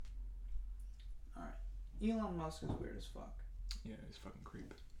Elon Musk is weird as fuck. Yeah, he's fucking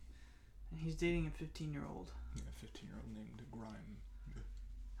creep. And he's dating a 15-year-old. Yeah, 15-year-old named Grime.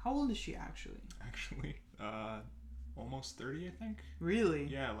 How old is she actually? Actually, almost 30, I think. Really?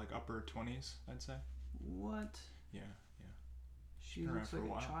 Yeah, like upper 20s, I'd say. What? Yeah. She looks like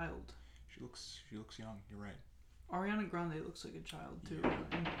a child. She looks young. You're right. Ariana Grande looks like a child too, Yeah.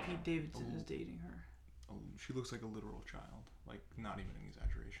 and Pete Davidson is dating her. She looks like a literal child. Like, not even an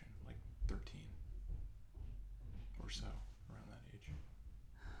exaggeration. Like 13 or so, around that age.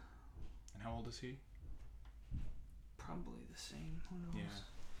 And how old is he? Probably the same. Who knows? Yeah.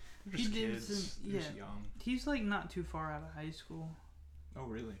 They're just Pete kids. Davidson, They're just young. He's like not too far out of high school. Oh,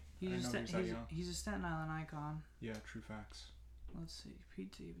 really? He's I didn't know he was that young. He's a Staten Island icon. Yeah, true facts. Let's see,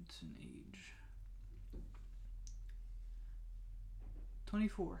 Pete Davidson age.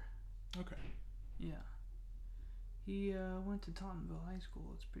 24. Okay. Yeah. He went to Tottenville High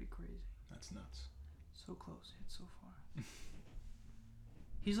School. It's pretty crazy. That's nuts. So close, yet so far.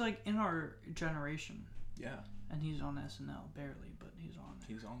 He's like in our generation. Yeah. And he's on SNL, barely, but he's on there.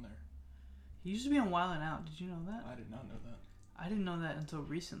 He's on there. He used to be on Wild 'N Out. Did you know that? I did not know that. I didn't know that until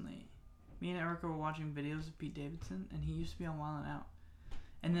recently. Me and Erica were watching videos of Pete Davidson, and he used to be on Wild 'N Out.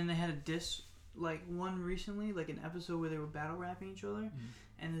 And then they had a diss, like one recently, like an episode where they were battle rapping each other,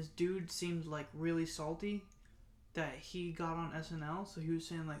 and this dude seemed like really salty that he got on SNL, so he was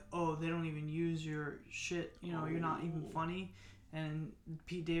saying like, oh, they don't even use your shit, you know, you're not even funny. And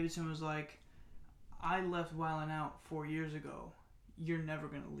Pete Davidson was like, I left Wild 'N Out 4 years ago. You're never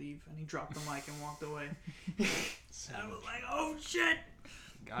gonna leave. And he dropped the mic and walked away. I was like, oh shit!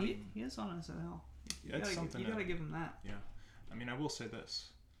 Got him. He is on SNL. Yeah, it's something. You gotta give him that. Yeah. I mean, I will say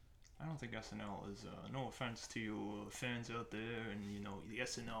this. I don't think SNL is, no offense to you fans out there and, you know, the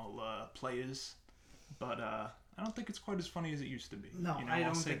SNL players, but I don't think it's quite as funny as it used to be. No, you know, I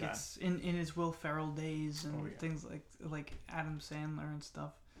don't say think that. it's in his Will Ferrell days and Oh, yeah. things like Adam Sandler and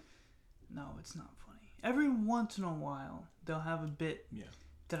stuff. No, it's not funny. Every once in a while, they'll have a bit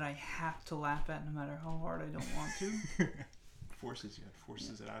that I have to laugh at no matter how hard I don't want to. Forces it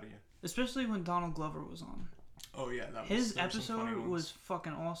out of you. Especially when Donald Glover was on. Oh yeah, His episode was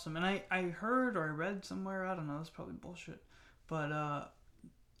fucking awesome. And I heard or I read somewhere, I don't know, that's probably bullshit, but I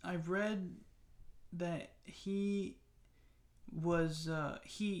read that he was where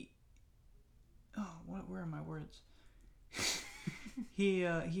are my words?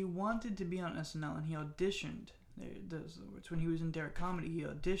 He wanted to be on SNL and he auditioned. Those are the words. When he was in Derek Comedy, he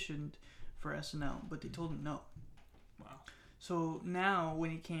auditioned for SNL, but they told him no. Wow. So now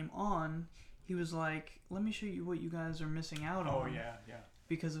when he came on, he was like, let me show you what you guys are missing out on. Oh yeah.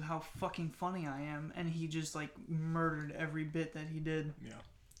 Because of how fucking funny I am. And he just like murdered every bit that he did. Yeah.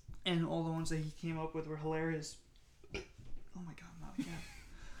 And all the ones that he came up with were hilarious. Oh my god, not again.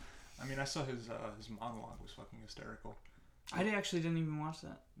 I mean, I saw his monologue was fucking hysterical. I actually didn't even watch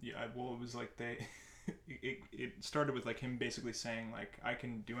that. Yeah, well, it was like it started with like him basically saying like, I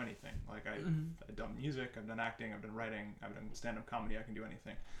can do anything. Like I've done music, I've done acting, I've done writing, I've done stand-up comedy, I can do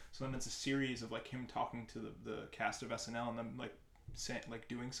anything. So then it's a series of like him talking to the cast of SNL and them like saying, like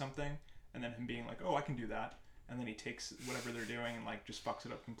doing something, and then him being like, oh, I can do that. And then he takes whatever they're doing and like just fucks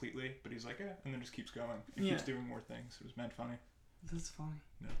it up completely. But he's like, yeah, and then just keeps going. He keeps doing more things. It was mad funny. That's funny.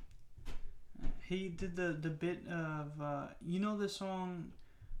 No. He did the bit of you know the song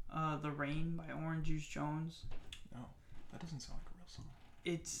 "The Rain" by Orange Juice Jones. No, that doesn't sound like a real song.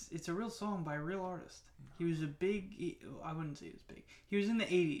 It's a real song by a real artist. No. He was a big. I wouldn't say he was big. He was in the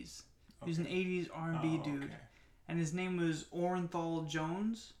 '80s. Okay. He was an '80s R&B dude, okay. And his name was Orenthal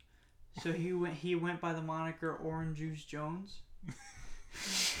Jones. So he went by the moniker Orange Juice Jones.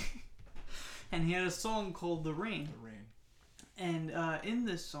 And he had a song called "The Rain." The Rain. And in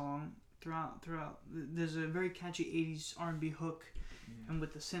this song, throughout, there's a very catchy '80s R&B hook, and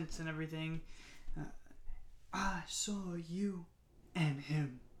with the synths and everything. I saw you and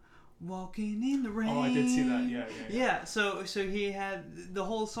him walking in the rain. Oh, I did see that. Yeah. Yeah. So he had the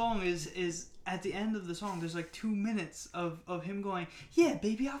whole song is at the end of the song. There's like 2 minutes of him going, yeah,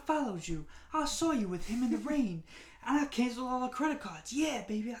 baby, I followed you. I saw you with him in the rain, and I canceled all our credit cards. Yeah,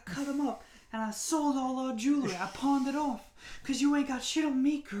 baby, I cut them up. And I sold all our jewelry. I pawned it off. Because you ain't got shit on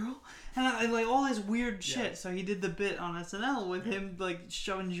me, girl. And I like all this weird shit. So he did the bit on SNL with him like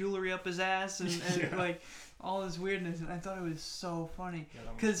shoving jewelry up his ass and like all this weirdness. And I thought it was so funny.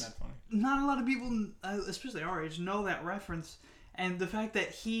 Because not a lot of people, especially our age, know that reference. And the fact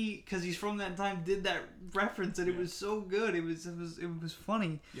that because he's from that time, did that reference and it was so good. It was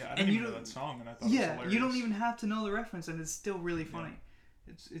funny. Yeah, I didn't even know that song and I thought it was hilarious. You don't even have to know the reference and it's still really funny.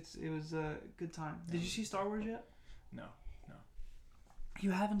 It was a good time. Did you see Star Wars yet? No.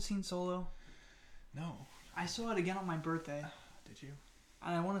 You haven't seen Solo? No. I saw it again on my birthday. Did you?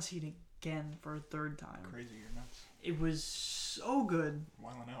 And I want to see it again for a third time. Crazy, you're nuts. It was so good.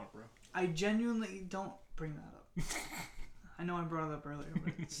 Wilding out, bro. I genuinely don't bring that up. I know I brought it up earlier,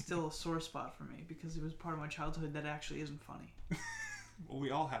 but it's still a sore spot for me because it was part of my childhood that actually isn't funny. Well,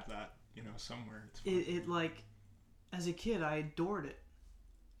 we all have that, somewhere. It's It like, as a kid, I adored it.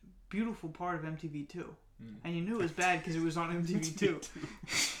 Beautiful part of MTV2. And you knew it was bad because it was on MTV2.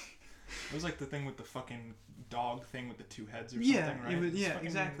 It was like the thing with the fucking dog thing with the two heads or Yeah, something, right? it was, Fucking,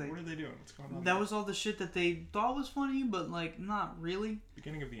 exactly. What are they doing? What's going on That there? was all the shit that they thought was funny, but like not really.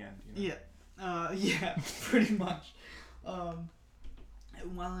 Beginning of the end, Yeah. Yeah, pretty much.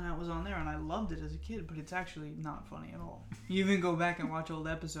 Wildin' Out was on there, and I loved it as a kid, but it's actually not funny at all. You even go back and watch old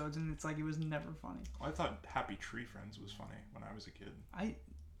episodes, and it's like it was never funny. Well, I thought Happy Tree Friends was funny when I was a kid.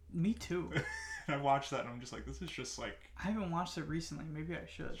 Me too. And I watched that, and I'm just like, this is just like... I haven't watched it recently. Maybe I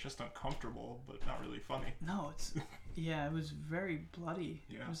should. It's just uncomfortable, but not really funny. No, it's... Yeah, it was very bloody.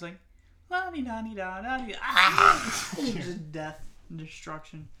 Yeah. It was like... La-di-da-di-da-da-di. Ah! Just death and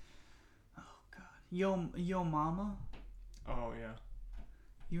destruction. Oh, God. Yo Mama? Oh, yeah.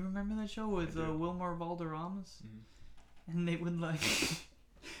 You remember that show with Wilmer Valderramas? And they would like...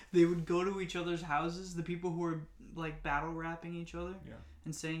 they would go to each other's houses. The people who were like battle rapping each other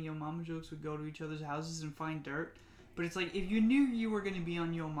and saying Yo Mama jokes would go to each other's houses and find dirt. But it's like, if you knew you were going to be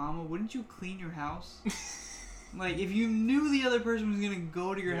on Yo Mama, wouldn't you clean your house? Like, if you knew the other person was going to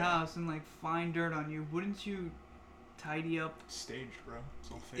go to your house and like find dirt on you, wouldn't you tidy up? Staged, bro.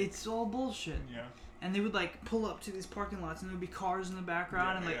 It's all fake. It's all bullshit. Yeah. And they would like pull up to these parking lots, and there would be cars in the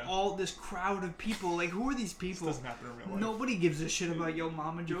background, and like all this crowd of people. Like, who are these people? This doesn't happen in real life. Nobody gives a shit about Yo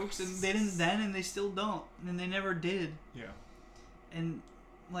Mama jokes, and they didn't then, and they still don't, and they never did. Yeah. And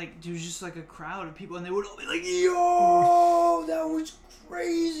like, there was just like a crowd of people, and they would all be like, "Yo, that was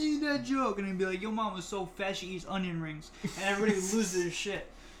crazy, that joke," and they'd be like, "Yo Mama's so fat she eats onion rings," and everybody would lose their shit,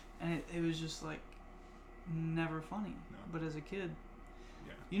 and it was just like never funny. No. But as a kid,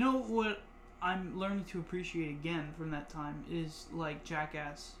 Yeah. you know what I'm learning to appreciate again from that time is like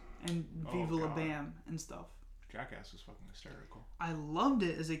Jackass and Viva La God. Bam and stuff. Jackass was fucking hysterical. I loved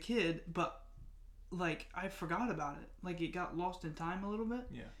it as a kid, but like I forgot about it. Like it got lost in time a little bit.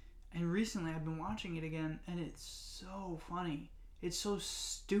 Yeah. And recently I've been watching it again, and it's so funny. It's so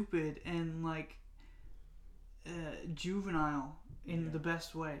stupid and like juvenile in the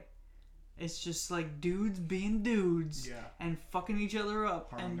best way. It's just like dudes being dudes and fucking each other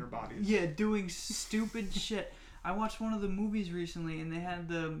up Harming and their bodies. Yeah, doing stupid shit. I watched one of the movies recently, and they had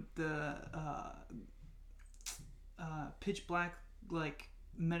the pitch black like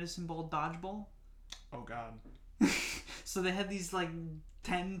medicine ball dodgeball. Oh God. So they had these like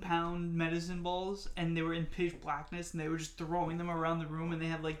 10-pound medicine balls, and they were in pitch blackness, and they were just throwing them around the room, and they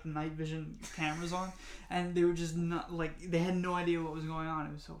had like night vision cameras on, and they were just not like, they had no idea what was going on.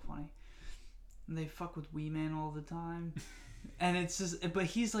 It was so funny. And they fuck with Wee Man all the time. And it's just, but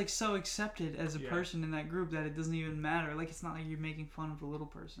he's like so accepted as a person in that group that it doesn't even matter. Like, it's not like you're making fun of the little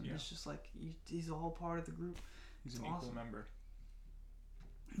person. It's just like, he's a whole part of the group. He's an equal member.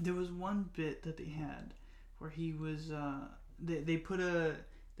 There was one bit that they had where he was, they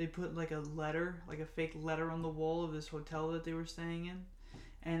put like a letter, like a fake letter on the wall of this hotel that they were staying in.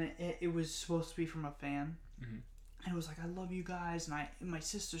 And it was supposed to be from a fan. Mm-hmm. And it was like, I love you guys, and my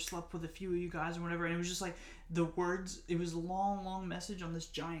sister slept with a few of you guys or whatever. And it was just like the words, it was a long message on this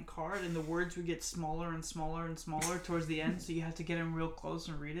giant card, and the words would get smaller and smaller and smaller towards the end, so you had to get in real close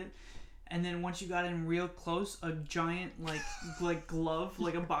and read it. And then once you got in real close, a giant like glove,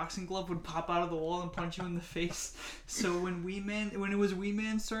 like a boxing glove, would pop out of the wall and punch you in the face. So when it was Wee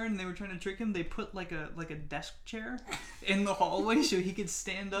Man's turn and they were trying to trick him, they put like a desk chair in the hallway so he could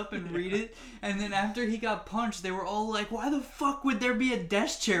stand up and read it. And then after he got punched, they were all like, "Why the fuck would there be a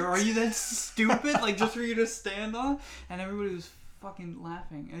desk chair? Are you that stupid? Like, just for you to stand on?" And everybody was fucking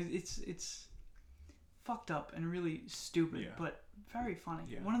laughing. It's fucked up and really stupid, but very funny.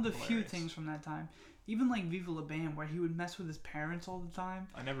 One of the few things from that time. Even like Viva La Bam, where he would mess with his parents all the time.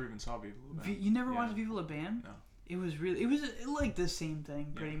 I never even saw Viva La Bam. You never watched Viva La Bam? No. It was like the same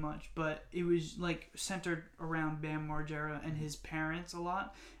thing pretty much, but it was like centered around Bam Margera and his parents a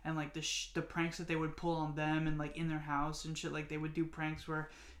lot, and like the pranks that they would pull on them and like in their house and shit. Like they would do pranks where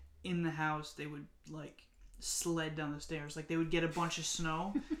in the house they would like sled down the stairs. Like they would get a bunch of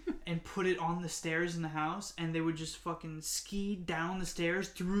snow and put it on the stairs in the house, and they would just fucking ski down the stairs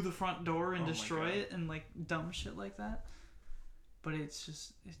through the front door and destroy it, and like dumb shit like that. But it's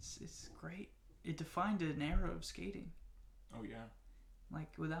just it's great. It defined an era of skating. Oh yeah. Like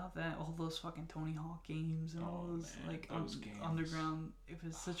without that, all those fucking Tony Hawk games and all those those games. underground. It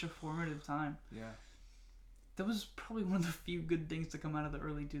was such a formative time. Yeah. That was probably one of the few good things to come out of the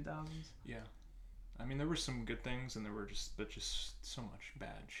early 2000s. Yeah. I mean, there were some good things, and there were just so much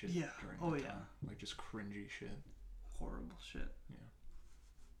bad shit during that time. Like, just cringy shit. Horrible shit. Yeah.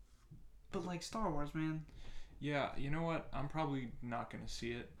 But, like, Star Wars, man. Yeah, you know what? I'm probably not going to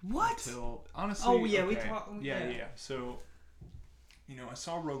see it. What? Until, honestly, oh, yeah, okay. we talked... Yeah. So, you know, I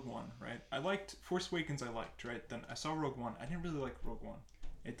saw Rogue One, right? I liked... Force Awakens I liked, right? Then I saw Rogue One. I didn't really like Rogue One.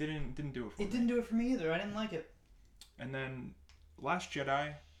 It didn't do it for me. It didn't do it for me either. I didn't like it. And then Last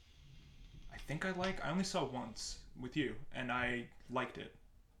Jedi, I think I only saw once with you, and I liked it.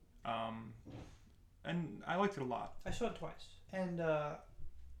 And I liked it a lot. I saw it twice, and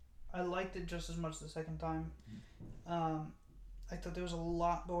I liked it just as much the second time. I thought there was a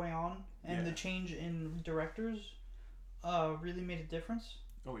lot going on, and the change in directors really made a difference.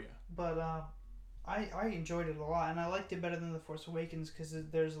 Oh yeah. But I enjoyed it a lot, and I liked it better than The Force Awakens because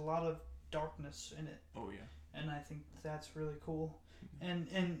there's a lot of darkness in it. Oh yeah. And I think that's really cool.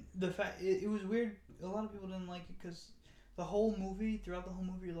 And the fact it was weird. A lot of people didn't like it because throughout the whole movie,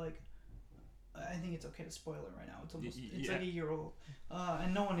 you're like, I think it's okay to spoil it right now. It's almost like a year old,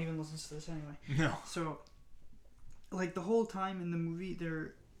 and no one even listens to this anyway. No. So, like the whole time in the movie,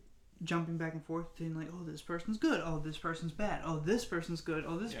 they're jumping back and forth between like, oh, this person's good, oh, this person's bad, oh, this person's good,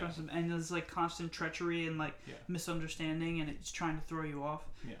 oh, this person's, and there's like constant treachery and like misunderstanding, and it's trying to throw you off.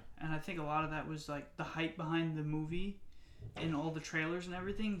 Yeah. And I think a lot of that was like the hype behind the movie, and all the trailers and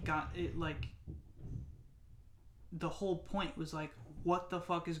everything got it like. The whole point was like, what the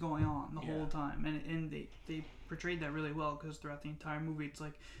fuck is going on the whole time, and they portrayed that really well because throughout the entire movie it's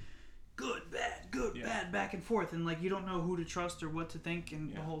like good, bad, back and forth, and like you don't know who to trust or what to think,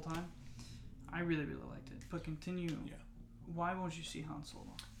 and the whole time. I really liked it. But continue. Yeah. Why won't you see Han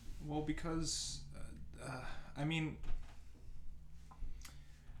Solo? Well, because I mean,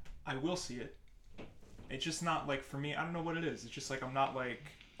 I will see it. It's just not like for me. I don't know what it is. It's just like I'm not like,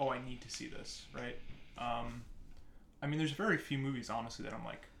 oh, I need to see this, right? I mean, there's very few movies, honestly, that I'm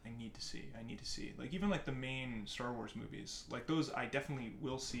like, I need to see. Like, even, like, the main Star Wars movies. Like, those I definitely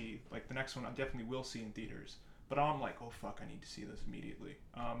will see. Like, the next one I definitely will see in theaters. But I'm like, oh, fuck, I need to see this immediately.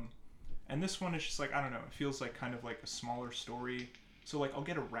 And this one is just, like, I don't know. It feels like kind of, like, a smaller story. So, like, I'll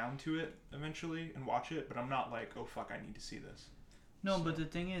get around to it eventually and watch it. But I'm not like, oh, fuck, I need to see this. No, but the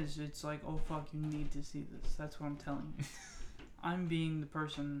thing is, it's like, oh, fuck, you need to see this. That's what I'm telling you. I'm being the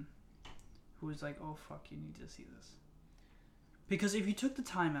person who is like, oh, fuck, you need to see this. Because if you took the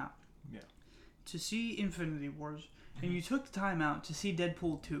time out to see Infinity Wars, and you took the time out to see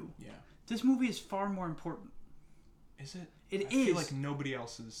Deadpool 2, this movie is far more important. Is it? I feel like nobody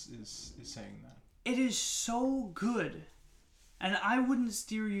else is saying that. It is so good. And I wouldn't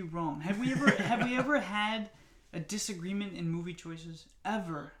steer you wrong. Have we ever had a disagreement in movie choices?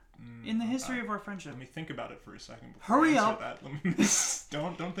 Ever? In the history of our friendship? Let me think about it for a second before Hurry I answer up. that. Let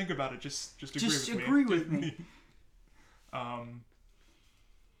me, don't think about it. Just agree with me.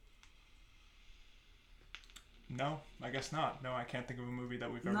 No, I guess not. No, I can't think of a movie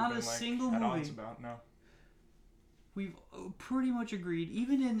that we've ever not been a like single at movie. odds about. No. We've pretty much agreed,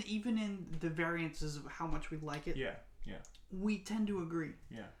 even in the variances of how much we like it. Yeah. We tend to agree.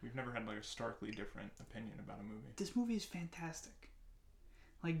 Yeah, we've never had like a starkly different opinion about a movie. This movie is fantastic.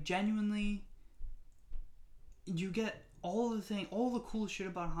 Like genuinely, you get all the cool shit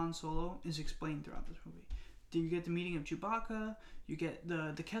about Han Solo is explained throughout this movie. You get the meeting of Chewbacca. You get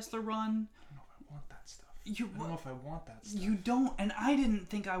the Kessler Run. I don't know if I want that stuff. I don't know if I want that stuff. You don't, and I didn't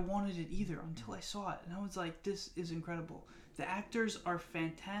think I wanted it either until I saw it, and I was like, this is incredible. The actors are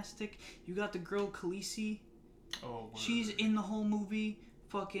fantastic. You got the girl Khaleesi. Oh, word. She's in the whole movie.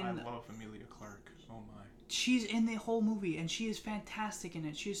 Fucking. I love Emilia Clarke. Oh my. She's in the whole movie, and she is fantastic in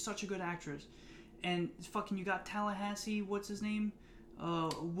it. She is such a good actress. And fucking, you got Tallahassee. What's his name?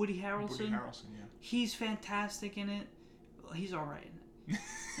 Woody Harrelson. Woody Harrelson, yeah. He's fantastic in it. He's all right in it.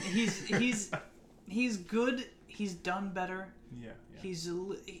 He's good. He's done better. Yeah. He's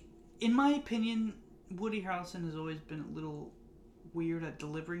in my opinion, Woody Harrelson has always been a little weird at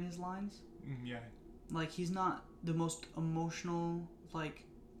delivering his lines. Yeah. Like, he's not the most emotional, like,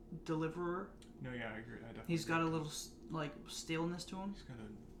 deliverer. No, yeah, I agree. I definitely. He's got a little, like, staleness to him. He's got a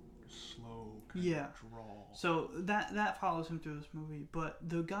slow kind of drawl. So that follows him through this movie. But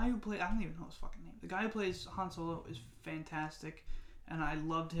the guy who I don't even know his fucking name. The guy who plays Han Solo is fantastic, and I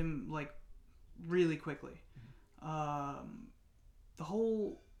loved him, like, really quickly. The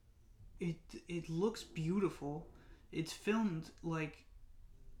whole it looks beautiful. It's filmed like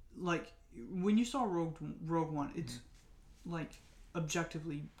when you saw Rogue One, it's like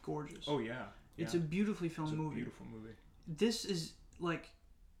objectively gorgeous. Oh yeah. It's a beautifully filmed movie. Beautiful movie. This is like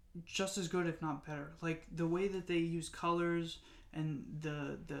just as good, if not better. Like the way that they use colors and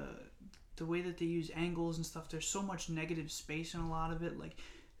the way that they use angles and stuff. There's so much negative space in a lot of it. Like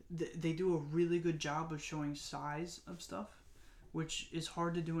they do a really good job of showing size of stuff, which is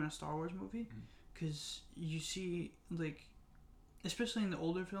hard to do in a Star Wars movie, because you see, like, especially in the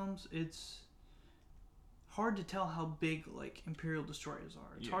older films, it's hard to tell how big, like, Imperial destroyers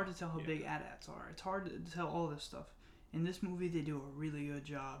are. It's hard to tell how big AT-ATs are. It's hard to tell all this stuff. In this movie, they do a really good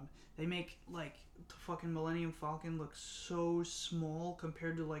job. They make, like, the fucking Millennium Falcon look so small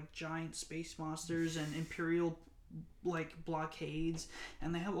compared to, like, giant space monsters and Imperial, like, blockades.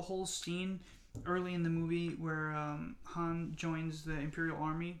 And they have a whole scene early in the movie where Han joins the Imperial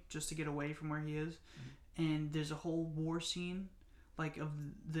Army just to get away from where he is. And there's a whole war scene, like, of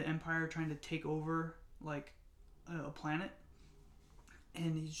the Empire trying to take over, like, a planet.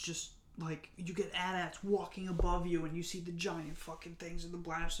 And he's just, like, you get AT-ATs walking above you, and you see the giant fucking things and the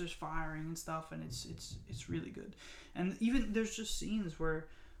blasters firing and stuff, and it's really good. And even there's just scenes where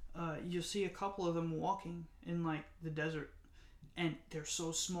you'll see a couple of them walking in, like, the desert, and they're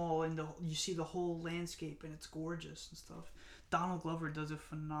so small, and you see the whole landscape, and it's gorgeous and stuff. Donald Glover does a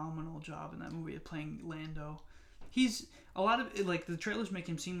phenomenal job in that movie of playing Lando. He's a lot of, like, the trailers make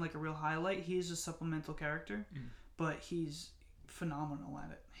him seem like a real highlight. He is a supplemental character, but he's phenomenal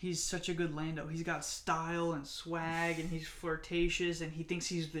at it. He's such a good Lando. He's got style and swag, and he's flirtatious, and he thinks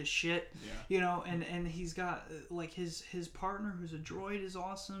he's the shit. Yeah. You know, and he's got, like, his partner who's a droid is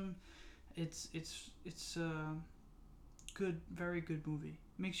awesome. It's a good, very good movie.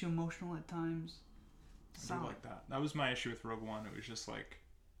 Makes you emotional at times. I do like that. That was my issue with Rogue One. It was just like,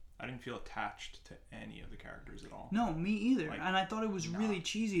 I didn't feel attached to any of the characters at all. No, me either. Like, and I thought it was really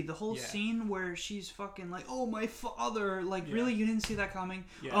cheesy. The whole scene where she's fucking like, oh, my father. Like, really? You didn't see that coming?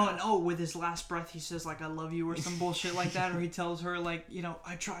 Yeah. Oh, and with his last breath, he says, like, I love you or some bullshit like that. Or he tells her, like, you know,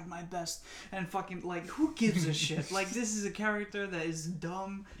 I tried my best. And fucking, like, who gives a shit? Like, this is a character that is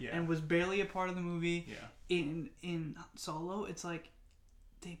dumb and was barely a part of the movie. Yeah. In Solo, it's like,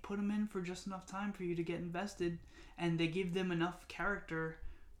 they put him in for just enough time for you to get invested. And they give them enough character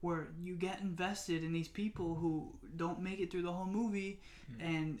where you get invested in these people who don't make it through the whole movie.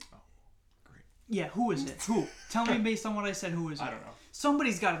 And great. Yeah, who is it? Who? Tell me based on what I said, who is it? I don't know.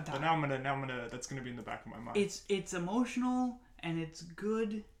 Somebody's got to die. But now I'm gonna that's gonna be in the back of my mind. It's emotional and it's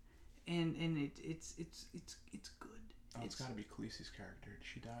good, and it's good. Oh, it's gotta be Khaleesi's character. Did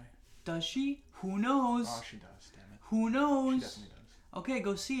she die? Does she? Who knows? Oh, she does. Damn it. Who knows? She definitely does. Okay,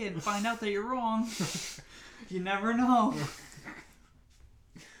 go see it and find out that you're wrong. You never know.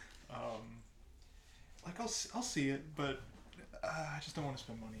 Like I'll see it, but I just don't want to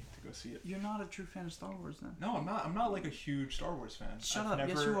spend money to go see it. You're not a true fan of Star Wars, then? No, I'm not. I'm not like a huge Star Wars fan. Shut up.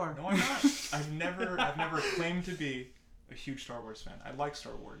 Yes, you are. No, I'm not. I've never claimed to be a huge Star Wars fan. I like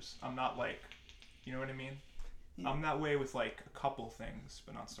Star Wars. I'm not like, you know what I mean? Yeah. I'm that way with like a couple things,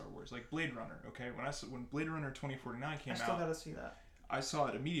 but not Star Wars. Like Blade Runner. Okay, when Blade Runner 2049 came out, I still gotta see that. I saw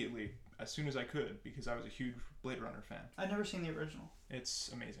it immediately as soon as I could because I was a huge Blade Runner fan. I've never seen the original. It's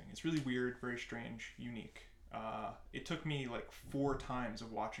amazing. It's really weird, very strange, unique. It took me like 4 times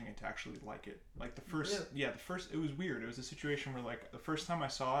of watching it to actually like it. Like the first, it was weird. It was a situation where like the first time I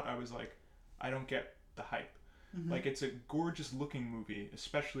saw it, I was like, I don't get the hype. Mm-hmm. Like it's a gorgeous looking movie,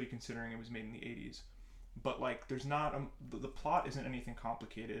 especially considering it was made in the 80s. But like there's not, the plot isn't anything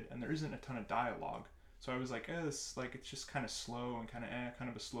complicated and there isn't a ton of dialogue. So I was like, it's just kind of slow and kind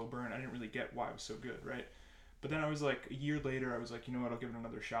of a slow burn. I didn't really get why it was so good, right? But then I was like, a year later, I was like, you know what, I'll give it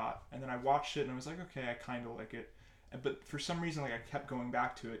another shot. And then I watched it and I was like, okay, I kind of like it. But for some reason, like I kept going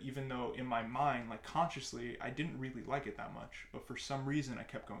back to it, even though in my mind, like consciously, I didn't really like it that much. But for some reason, I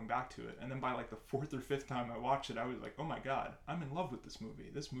kept going back to it. And then by like the 4th or 5th time I watched it, I was like, oh my God, I'm in love with this movie.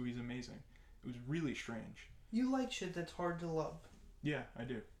 This movie's amazing. It was really strange. You like shit that's hard to love. Yeah, I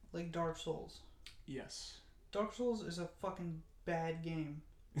do. Like Dark Souls. Yes. Dark Souls is a fucking bad game.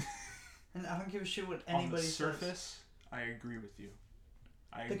 And I don't give a shit what anybody says. On the surface, I agree with you.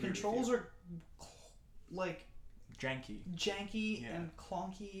 The controls are like janky and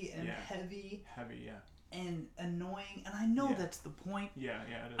clunky and heavy. Heavy, yeah. And annoying, and I know that's the point. Yeah,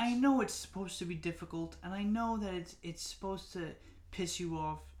 it is. I know it's supposed to be difficult, and I know that it's supposed to piss you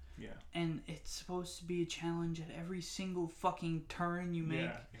off. Yeah. And it's supposed to be a challenge at every single fucking turn you make.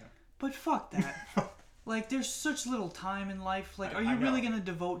 Yeah. But fuck that. Like, there's such little time in life. Like, are you really going to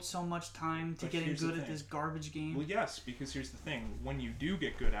devote so much time to getting good at this garbage game? Well, yes, because here's the thing. When you do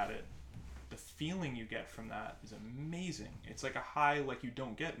get good at it, the feeling you get from that is amazing. It's like a high like you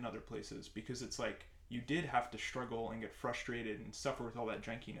don't get in other places because it's like you did have to struggle and get frustrated and suffer with all that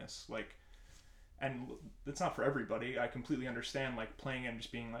jankiness. Like, and it's not for everybody. I completely understand, like, playing and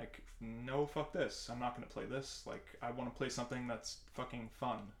just being like, no, fuck this. I'm not going to play this. Like, I want to play something that's fucking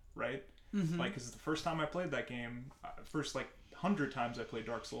fun, right? Mm-hmm. Like, because the first time I played that game, first, like, 100 times I played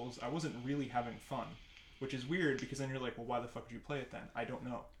Dark Souls, I wasn't really having fun. Which is weird, because then you're like, well, why the fuck did you play it then? I don't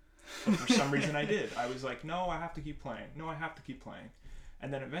know. But for some reason I did. I was like, no, I have to keep playing. No, I have to keep playing.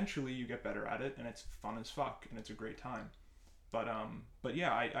 And then eventually you get better at it, and it's fun as fuck, and it's a great time. But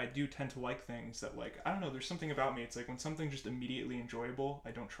yeah, I do tend to like things that, like, I don't know, there's something about me. It's like when something's just immediately enjoyable, I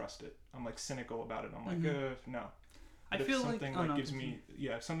don't trust it. I'm like cynical about it. I'm like, no. But I feel something like gives me,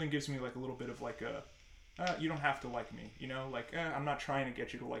 if something gives me like a little bit of like a, you don't have to like me, you know, like, I'm not trying to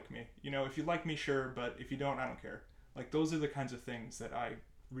get you to like me, you know, if you like me, sure, but if you don't, I don't care. Like, those are the kinds of things that I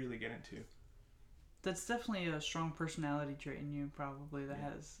really get into. That's definitely a strong personality trait in you, probably, that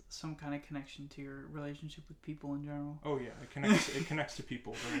has some kind of connection to your relationship with people in general. Oh yeah, it connects to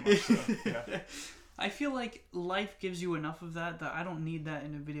people very much so. Yeah. I feel like life gives you enough of that I don't need that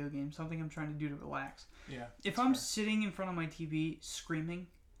in a video game. Something I'm trying to do to relax. Yeah. If I'm sitting in front of my TV screaming,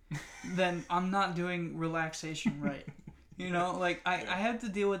 then I'm not doing relaxation right. You know, like, I have to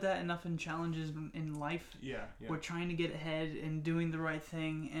deal with that enough in challenges in life. Yeah. We're trying to get ahead and doing the right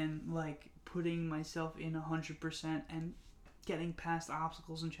thing and, like, putting myself in 100% and getting past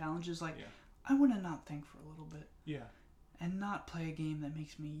obstacles and challenges. Like, I want to not think for a little bit. Yeah. And not play a game that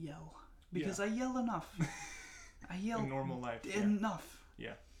makes me yell. Because I yell enough. I yell in normal life. enough.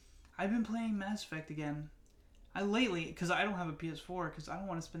 Yeah. I've been playing Mass Effect again. Lately, because I don't have a PS4, because I don't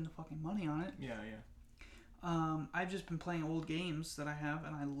want to spend the fucking money on it. Yeah. I've just been playing old games that I have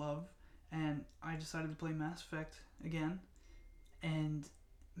and I love, and I decided to play Mass Effect again. And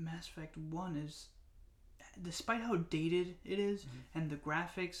Mass Effect 1 is, despite how dated it is, and the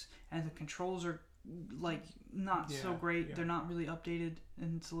graphics and the controls are, like, not so great. Yeah. They're not really updated,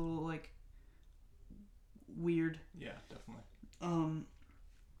 and it's a little, like, weird. Yeah, definitely.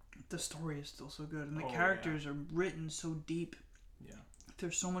 The story is still so good, and the characters are written so deep. Yeah.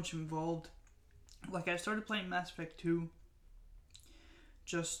 There's so much involved. Like, I started playing Mass Effect 2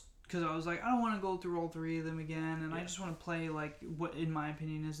 just because I was like, I don't want to go through all three of them again, and I just want to play, like, what, in my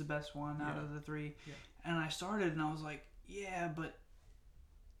opinion, is the best one out of the three. Yeah. And I started, and I was like, yeah, but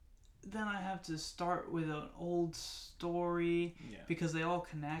then I have to start with an old story because they all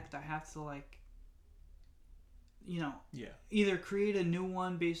connect. I have to, like, you know, either create a new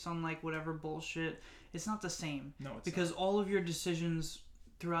one based on, like, whatever bullshit. It's not the same. No, it's because not. All of your decisions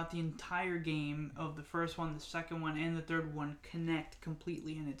throughout the entire game of the first one, the second one, and the third one connect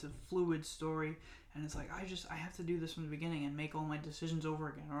completely, and it's a fluid story. And it's like, I have to do this from the beginning and make all my decisions over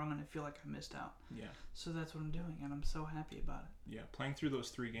again, or I'm going to feel like I missed out. Yeah. So that's what I'm doing, and I'm so happy about it. Yeah, playing through those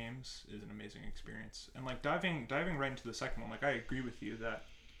 3 games is an amazing experience. And, like, diving right into the second one, like, I agree with you that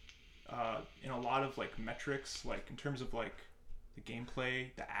in a lot of, like, metrics, like, in terms of, like, the gameplay,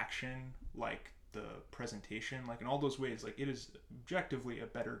 the action, like, the presentation, like, in all those ways, like, it is objectively a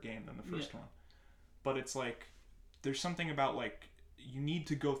better game than the first one. But it's like, there's something about, like, you need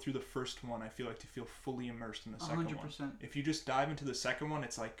to go through the first one, I feel like, to feel fully immersed in the second 100%. one. If you just dive into the second one,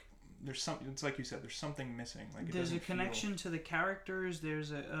 it's like, there's something, it's like you said, there's something missing. Like, there's a connection to the characters,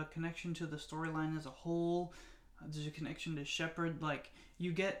 there's a connection to the storyline as a whole, there's a connection to Shepard. Like,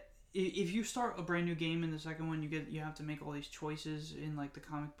 you get, if you start a brand new game in the second one, you have to make all these choices in, like, the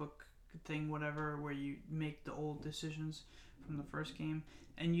comic book thing, whatever, where you make the old decisions from the first game,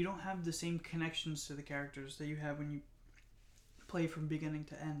 and you don't have the same connections to the characters that you have when you play from beginning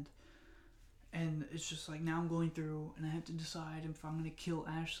to end. And it's just like, now I'm going through and I have to decide if I'm gonna kill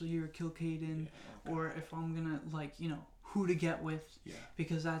Ashley or kill Kaidan, or if I'm gonna, like, you know, who to get with,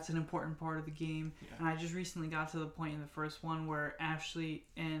 because that's an important part of the game. And I just recently got to the point in the first one where Ashley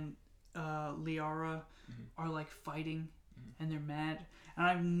and Liara are, like, fighting, and they're mad. And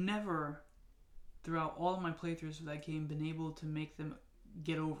I've never, throughout all of my playthroughs of that game, been able to make them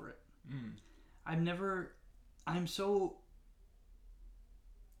get over it. I'm so,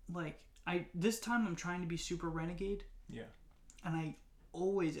 like, this time I'm trying to be super renegade. Yeah. And I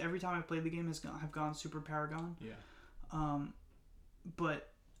always, every time I play the game, I've gone super paragon. Yeah.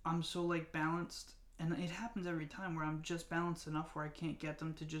 But I'm so, like, balanced, and it happens every time where I'm just balanced enough where I can't get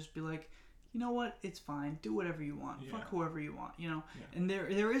them to just be like, you know what, it's fine, do whatever you want, fuck whoever you want, you know. And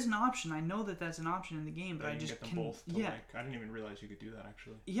there is an option. I know that that's an option in the game, but I just get them both to, like, I didn't even realize you could do that,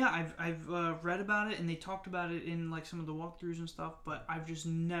 actually. Yeah, I've read about it, and they talked about it in, like, some of the walkthroughs and stuff, but I've just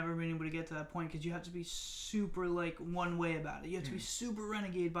never been able to get to that point, because you have to be super, like, one way about it. You have to be super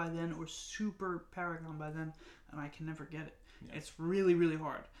renegade by then or super paragon by then, and I can never get it. It's really, really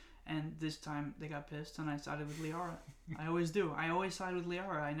hard. And this time they got pissed, and I sided with Liara. I always do. I always side with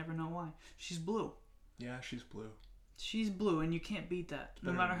Liara. I never know why. She's blue. Yeah, she's blue. She's blue, and you can't beat that.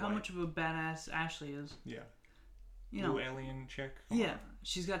 No matter how much of a badass Ashley is. Yeah. You Blue know. alien chick. Yeah.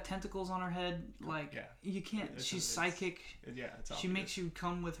 She's got tentacles on her head. Like, yeah. You can't. She's psychic. Yeah, it's obvious. She makes you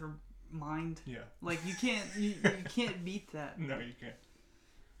come with her mind. Yeah. Like, you can't. You can't beat that. No, you can't.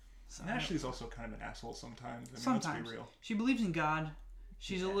 So, Ashley's also kind of an asshole sometimes. I mean, sometimes. let's be real. She believes in God.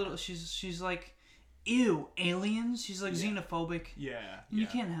 She's a little. She's like, ew, aliens. She's like xenophobic. Yeah. You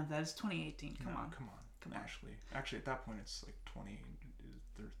can't have that. It's 2018. Come on. Come on. Ashley. Actually, at that point, it's like 20,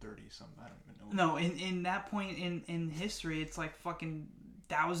 30 something. I don't even know. No, in that point in history, it's like fucking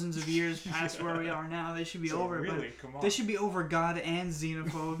thousands of years past where we are now. They should be over. Really, but come on. They should be over God and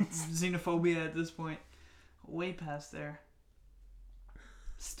xenophobia at this point. Way past there.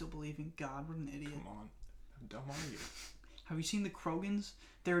 Still believe in God. What an idiot. Come on. How dumb are you? Have you seen the Krogans?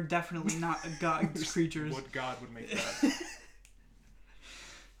 They're definitely not God creatures. What God would make that?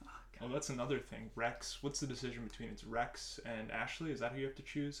 Oh, that's another thing. Rex. What's the decision between it's Rex and Ashley? Is that who you have to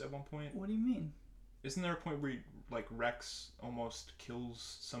choose at one point? What do you mean? Isn't there a point where Rex almost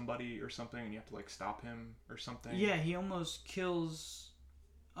kills somebody or something, and you have to like stop him or something? Yeah, he almost kills.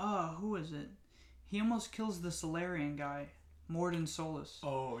 Who is it? He almost kills the Solarian guy, Morden Solus.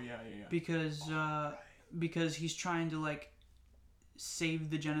 Oh yeah. Because he's trying to like save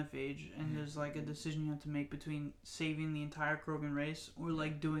the genophage, and there's like a decision you have to make between saving the entire Krogan race or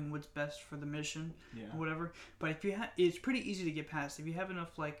like doing what's best for the mission or whatever. But if you it's pretty easy to get past if you have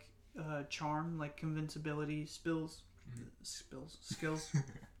enough like charm, like convincibility, skills,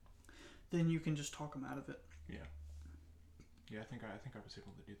 then you can just talk them out of it. Yeah, I think I was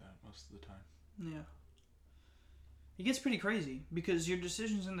able to do that most of the time. Yeah. It gets pretty crazy because your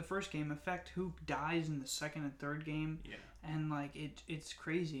decisions in the first game affect who dies in the second and third game. Yeah. And like it's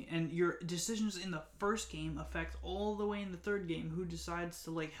crazy. And your decisions in the first game affect all the way in the third game who decides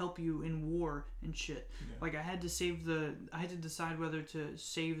to like help you in war and shit. Yeah. Like I had to decide whether to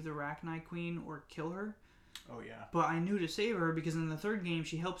save the Rachni Queen or kill her. Oh yeah. But I knew to save her because in the third game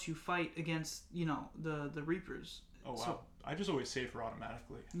she helps you fight against, the Reapers. Oh wow. So, I just always save her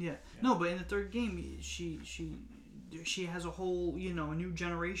automatically. Yeah. No, but in the third game she has a whole, a new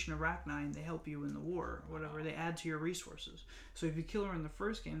generation of Rachni, and they help you in the war or whatever. Wow. They add to your resources. So if you kill her in the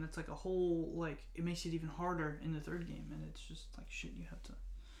first game, that's like a whole, like, it makes it even harder in the third game, and it's just like shit you have to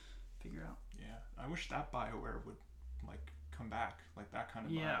figure out. Yeah. I wish that BioWare would, like, come back, like that kind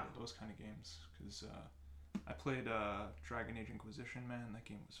of those kind of games, because I played Dragon Age Inquisition, man. That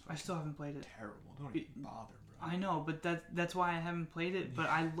game was fucking I still haven't played it. Terrible. Don't even bother, bro. I know, but that's why I haven't played it, but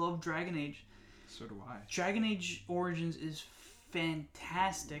I love Dragon Age. So do I. Dragon Age Origins is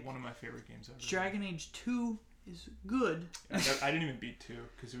fantastic. One of my favorite games ever. Dragon Age 2 is good. I didn't even beat 2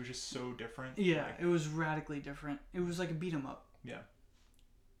 because it was just so different. Yeah, it was radically different. It was like a beat 'em up. Yeah.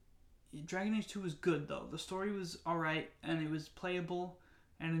 Dragon Age 2 was good though. The story was alright and it was playable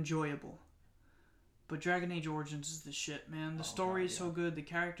and enjoyable. But Dragon Age Origins is the shit, man. The story is so good. The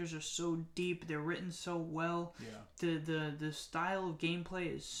characters are so deep. They're written so well. Yeah. The style of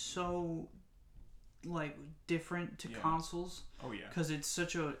gameplay is so like different to consoles. Oh yeah. Because it's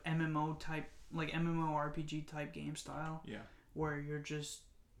such a MMO type, like MMORPG type game style. Yeah. Where you're just,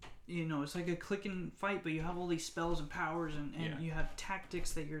 it's like a click and fight, but you have all these spells and powers, and you have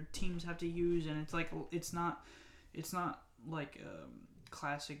tactics that your teams have to use, and it's like it's not like a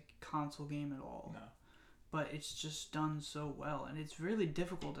classic console game at all. No. But it's just done so well, and it's really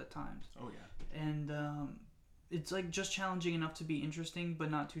difficult at times. Oh yeah. And it's like just challenging enough to be interesting, but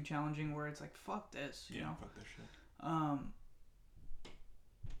not too challenging where it's like fuck this, you know? Fuck this shit.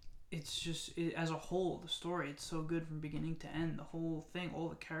 It's just as a whole, the story, it's so good from beginning to end. The whole thing, all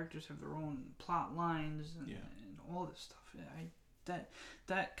the characters have their own plot lines and all this stuff.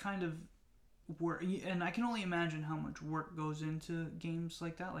 That kind of work, and I can only imagine how much work goes into games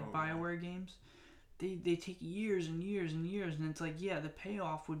like that, like BioWare games. They take years and years and years, and it's like, the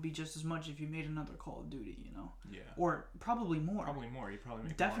payoff would be just as much if you made another Call of Duty, Yeah. Or probably more. Probably more. You probably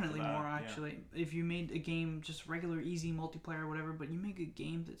make definitely more, actually. Yeah. If you made a game just regular, easy multiplayer or whatever, but you make a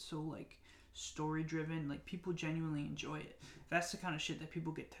game that's so like story driven, like people genuinely enjoy it. That's the kind of shit that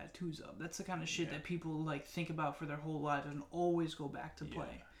people get tattoos of. That's the kind of shit that people like think about for their whole lives and always go back to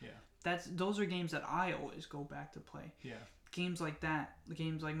play. Yeah. Those are games that I always go back to play. Yeah. Games like that,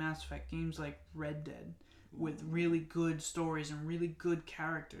 games like Mass Effect, games like Red Dead, with really good stories and really good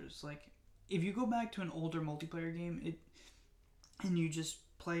characters. Like, if you go back to an older multiplayer game, and you just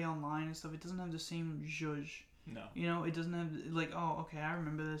play online and stuff, it doesn't have the same zhuzh. No. It doesn't have, like, oh, okay, I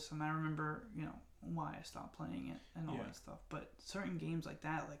remember this, and I remember, why I stopped playing it and all that stuff. But certain games like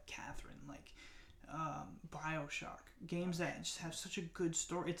that, like Catherine, like BioShock, games that just have such a good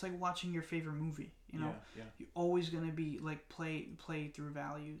story. It's like watching your favorite movie. You know, you're always gonna be like play through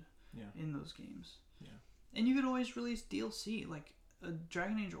value in those games. Yeah, and you could always release DLC. Like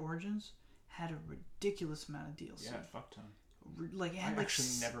Dragon Age Origins had a ridiculous amount of DLC. Yeah, fuck ton. Like it had I actually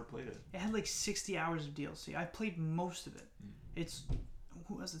never played it. It had like 60 hours of DLC. I played most of it. It's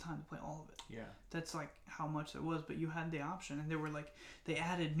who has the time to play all of it? Yeah. That's like how much it was, but you had the option, and they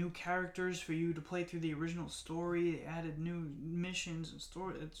added new characters for you to play through the original story. They added new missions and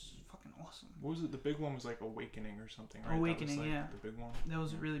story. It's fucking awesome. What was it? The big one was like Awakening or something, right? Awakening, that was, yeah. The big one. That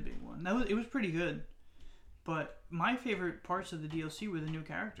was a really big one. It was pretty good. But my favorite parts of the DLC were the new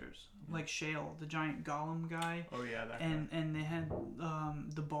characters, like Shale, the giant golem guy. Oh yeah, that guy. And they had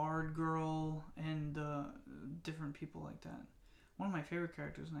the bard girl and different people like that. One of my favorite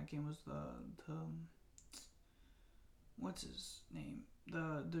characters in that game was the what's his name?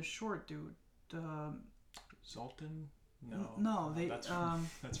 The short dude. Zoltan? No, that's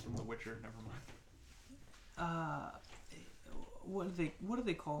from The Witcher. Never mind. What do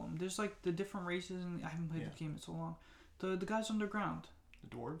they call them? There's like the different races, and I haven't played the game in so long. The guys underground.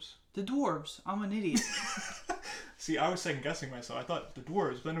 The dwarves? The dwarves. I'm an idiot. See, I was second guessing myself. I thought the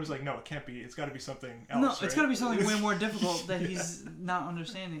dwarves, but then it was like, no, it can't be. It's got to be something else. No, right? It's got to be something way more difficult that he's not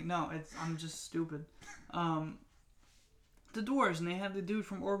understanding. No, I'm just stupid. The dwarves, and they had the dude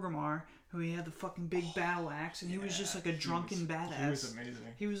from Orgrimmar, who he had the fucking big battle axe, and he was just like a drunken badass. He was amazing.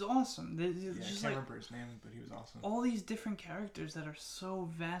 He was awesome. I can't remember his name, but he was awesome. All these different characters that are so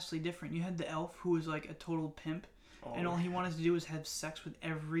vastly different. You had the elf, who was like a total pimp, and all he wanted to do was have sex with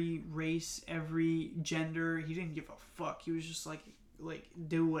every race, every gender. He didn't give a fuck. He was just like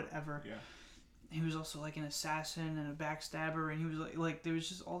do whatever. Yeah. He was also like an assassin and a backstabber, and he was like there was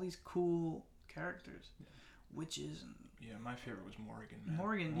just all these cool characters, witches and. Yeah, my favorite was Morrigan. Man.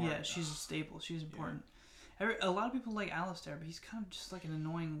 Morrigan, yeah, she's a staple. She's important. Yeah. A lot of people like Alistair, but he's kind of just like an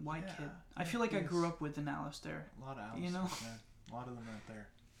annoying white kid. I feel like I grew up with an Alistair. A lot of Alistair, you know? Man. A lot of them out there.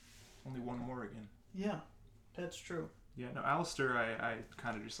 Only one Morrigan. Yeah, that's true. Yeah, no, Alistair, I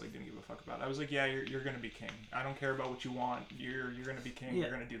kind of just like didn't give a fuck about. I was like, yeah, you're gonna be king. I don't care about what you want. You're gonna be king. Yeah.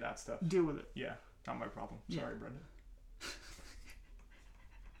 You're gonna do that stuff. Deal with it. Yeah, not my problem. Sorry, Brendan.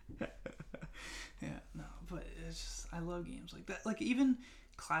 Yeah, no, but it's just, I love games like that. Like, even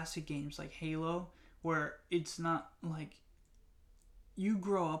classic games like Halo, where it's not like you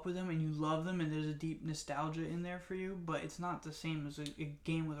grow up with them and you love them and there's a deep nostalgia in there for you, but it's not the same as a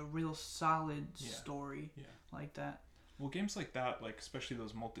game with a real solid story like that. Well, games like that, like especially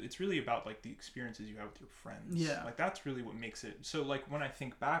those it's really about like the experiences you have with your friends. Yeah. Like that's really what makes it. So like when I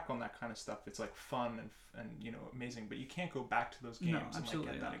think back on that kind of stuff, it's like fun and you know amazing, but you can't go back to those games and like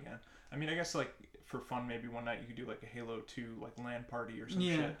get that again. I mean, I guess like for fun, maybe one night you could do like a Halo 2 like LAN party or some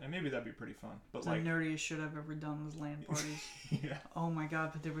shit, and maybe that'd be pretty fun. But it's like the nerdiest shit I've ever done was LAN parties. Yeah. Oh my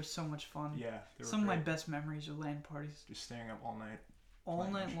god, but they were so much fun. Yeah. Some of my best memories are LAN parties. Just staying up all night. All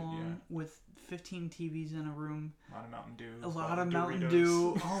night long with 15 TVs in a room. A lot of Mountain Dew. A lot of Mountain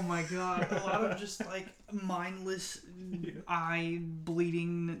Dew. Oh my god. A lot of just like mindless eye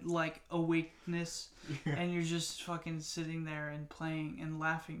bleeding like awakeness. And you're just fucking sitting there and playing and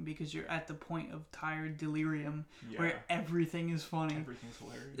laughing because you're at the point of tired delirium where everything is funny. Everything's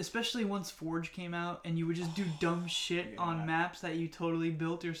hilarious. Especially once Forge came out and you would just do dumb shit on maps that you totally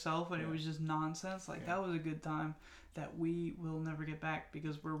built yourself and it was just nonsense. Like that was a good time. That we will never get back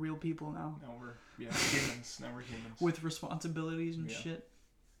because we're real people now. Now we're humans. Now we're humans. With responsibilities and shit.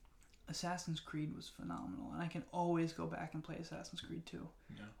 Assassin's Creed was phenomenal. And I can always go back and play Assassin's Creed 2.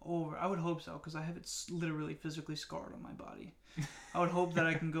 Yeah. I would hope so because I have it literally physically scarred on my body. I would hope that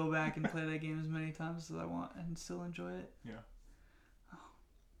I can go back and play that game as many times as I want and still enjoy it. Yeah. Oh.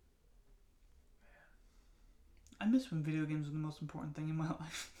 Man. I miss when video games were the most important thing in my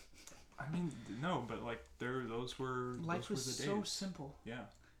life. I mean, no, but like those were life was the so days. simple. Yeah.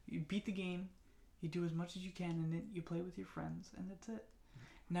 You beat the game, you do as much as you can in it, you play with your friends, and that's it.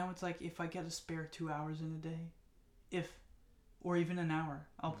 Now it's like if I get a spare 2 hours in a day, or even an hour,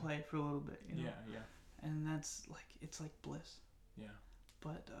 I'll play for a little bit. You know? Yeah. And that's like it's like bliss. Yeah.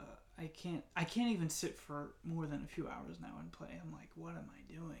 But I can't even sit for more than a few hours now and play. I'm like, what am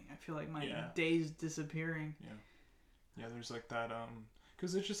I doing? I feel like my day's disappearing. Yeah. Yeah. There's like that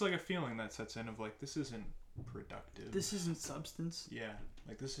because it's just like a feeling that sets in of like this isn't productive. This isn't substance. Yeah,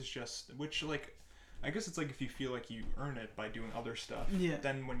 like this is just like I guess it's like if you feel like you earn it by doing other stuff. Yeah.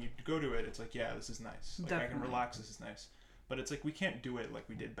 Then when you go to it, it's like this is nice. Like Definitely. I can relax. This is nice. But it's like we can't do it like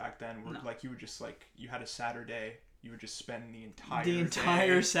we did back then. Where like you were just like you had a Saturday you would just spend the entire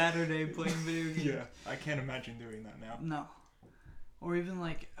entire day. Saturday playing video games. Yeah, I can't imagine doing that now. No. Or even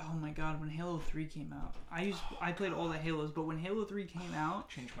like, oh my god, when Halo 3 came out. I played all the Halos, but when Halo 3 came out,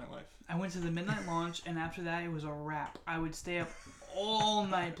 Changed my life. I went to the midnight launch, and after that, it was a wrap. I would stay up all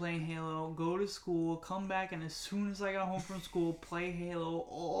night playing Halo, go to school, come back, and as soon as I got home from school, play Halo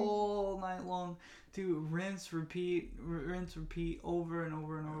all night long. To rinse, repeat, over and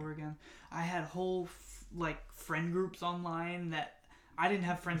over and over again. I had whole friend groups online that I didn't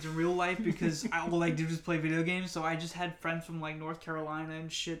have friends in real life because all I did was play video games. So I just had friends from like North Carolina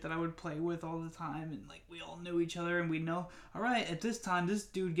and shit that I would play with all the time, and like we all knew each other, and we know, all right, at this time this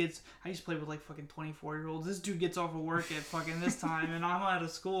dude gets. I used to play with like fucking 24-year-olds. This dude gets off of work at fucking this time, and I'm out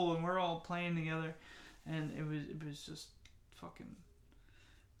of school, and we're all playing together, and it was just fucking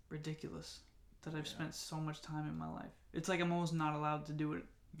ridiculous that I've spent so much time in my life. It's like I'm almost not allowed to do it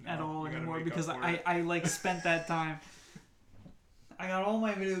at all anymore because I like spent that time. I got all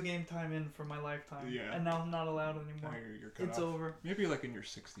my video game time in for my lifetime, and now I'm not allowed anymore. Now you're cut it's off. over. Maybe like in your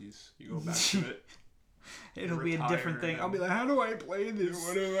 60s, you go back to it. It'll be a different thing. I'll be like, how do I play this?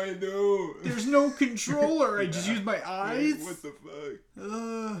 What do I do? There's no controller. I just use my eyes. What the fuck?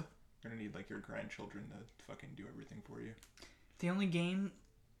 You're gonna need like your grandchildren to fucking do everything for you. The only game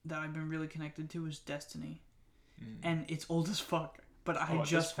that I've been really connected to is Destiny, and it's old as fuck. But I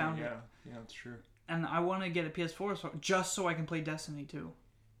just found it. Yeah, that's true. And I want to get a PS4 just so I can play Destiny 2,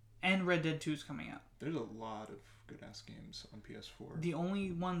 and Red Dead 2 is coming out. There's a lot of good ass games on PS4. The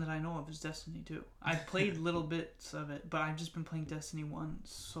only one that I know of is Destiny 2. I've played little bits of it, but I've just been playing Destiny 1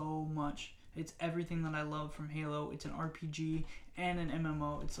 so much. It's everything that I love from Halo. It's an RPG and an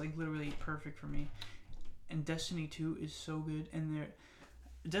MMO. It's like literally perfect for me. And Destiny 2 is so good. And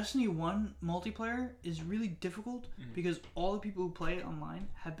Destiny 1 multiplayer is really difficult because all the people who play it online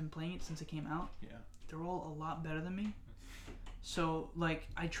have been playing it since it came out. Yeah. They're all a lot better than me. So, like,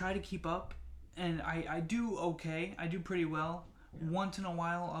 I try to keep up, and I do okay. I do pretty well. Yeah. Once in a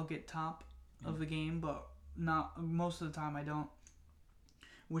while, I'll get top of the game, but not most of the time I don't.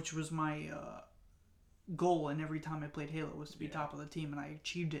 Which was my goal, and every time I played Halo was to be top of the team, and I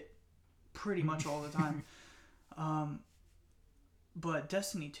achieved it pretty much all the time. But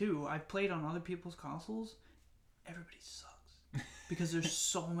Destiny 2, I've played on other people's consoles. Everybody sucks. Because there's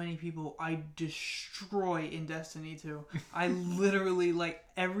so many people I destroy in Destiny 2. I literally, like,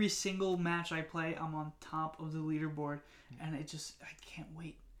 every single match I play, I'm on top of the leaderboard. And I can't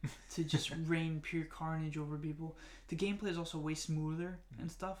wait to just rain pure carnage over people. The gameplay is also way smoother and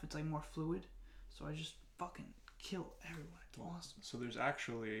stuff. It's, like, more fluid. So I just fucking kill everyone. It's awesome. So there's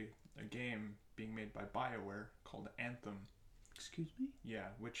actually a game being made by BioWare called Anthem. Excuse me? Yeah,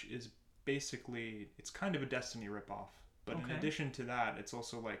 which is basically, it's kind of a Destiny ripoff. But in addition to that, it's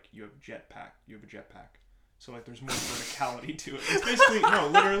also like you have a jetpack. So like there's more verticality to it. It's basically, no,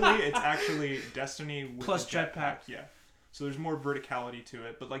 literally, it's actually Destiny with plus a jetpack. Yeah. So there's more verticality to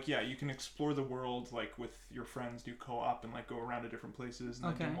it. But like, yeah, you can explore the world like with your friends, do co-op, and like go around to different places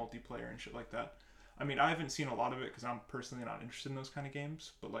and then do multiplayer and shit like that. I mean, I haven't seen a lot of it because I'm personally not interested in those kind of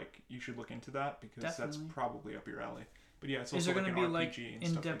games. But like, you should look into that because that's probably up your alley. But yeah, it's also is there like going an to be RPG like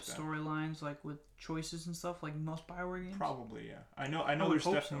and in-depth stuff like storylines, like with choices and stuff, like most BioWare games? Probably, yeah. I know. There's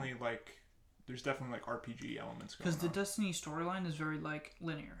definitely like RPG elements going on. Because the Destiny storyline is very like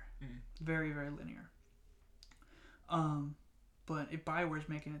linear, very very linear. But if BioWare's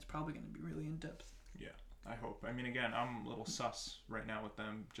making it, it's probably going to be really in depth. Yeah, I hope. I mean, again, I'm a little sus right now with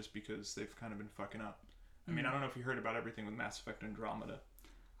them just because they've kind of been fucking up. I mean, I don't know if you heard about everything with Mass Effect Andromeda.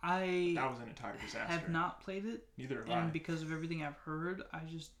 That was an entire disaster. Have not played it. Neither have and I. Because of everything I've heard, I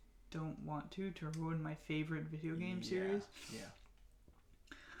just don't want to ruin my favorite video game series. Yeah.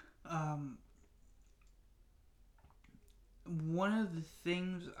 One of the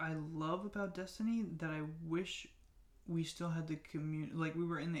things I love about Destiny that I wish we still had the community, like we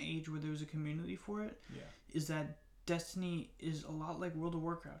were in the age where there was a community for it, is that Destiny is a lot like World of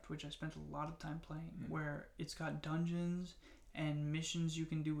Warcraft, which I spent a lot of time playing, where it's got dungeons and missions you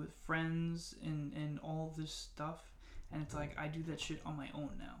can do with friends and all this stuff, and it's like I do that shit on my own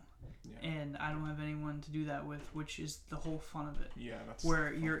now, and I don't have anyone to do that with, which is the whole fun of it. Yeah, that's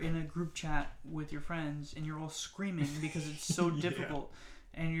where you're in a group chat with your friends and you're all screaming because it's so difficult,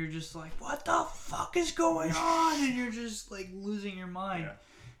 and you're just like, what the fuck is going on, and you're just like losing your mind.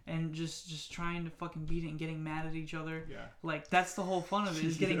 And just trying to fucking beat it and getting mad at each other. Yeah. Like, that's the whole fun of it,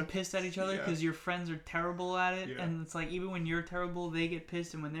 is getting pissed at each other because your friends are terrible at it. Yeah. And it's like, even when you're terrible, they get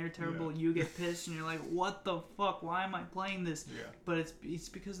pissed. And when they're terrible, you get pissed. And you're like, what the fuck? Why am I playing this? Yeah. But it's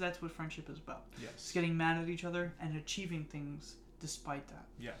because that's what friendship is about. Yes. It's getting mad at each other and achieving things despite that.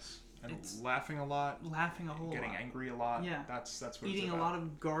 Yes. And it's laughing a lot. Laughing a whole lot. Getting angry a lot. Yeah. That's what Eating it's a about. lot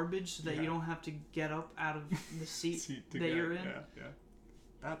of garbage so that you don't have to get up out of the seat you're in. Yeah.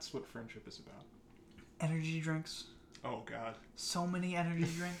 That's what friendship is about. Energy drinks. Oh, God. So many energy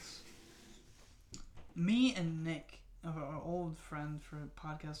drinks. Me and Nick, our old friend for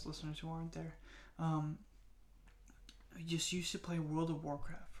podcast listeners who aren't there, just used to play World of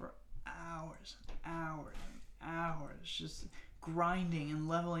Warcraft for hours and hours and hours, just grinding and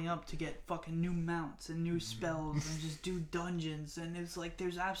leveling up to get fucking new mounts and new spells and just do dungeons, and it's like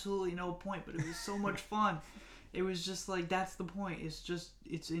there's absolutely no point, but it was so much fun. It was just like, that's the point.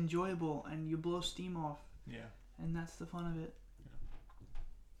 It's enjoyable and you blow steam off. Yeah. And that's the fun of it.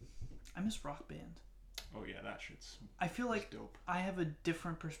 Yeah. I miss Rock Band. Oh yeah, that shit's. I feel like dope. I have a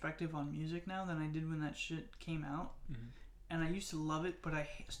different perspective on music now than I did when that shit came out. Mm-hmm. And I used to love it, but I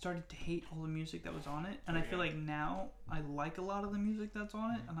started to hate all the music that was on it. And I feel like now I like a lot of the music that's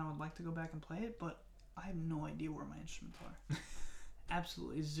on it, and I would like to go back and play it, but I have no idea where my instruments are.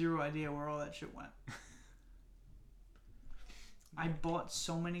 Absolutely zero idea where all that shit went. I bought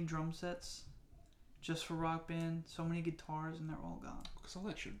so many drum sets just for Rock Band, so many guitars, and they're all gone. Because all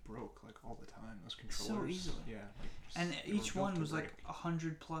that shit broke like all the time. Those controllers. So easily. Yeah. And each one was like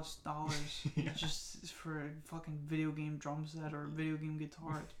 $100+ just for a fucking video game drum set or a video game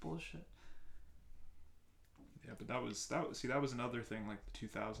guitar. It's bullshit. Yeah, but that was another thing, like the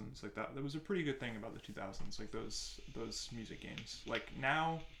 2000s, like that was a pretty good thing about the 2000s, like those music games. Like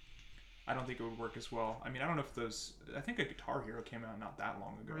now, I don't think it would work as well. I mean, I don't know if I think a Guitar Hero came out not that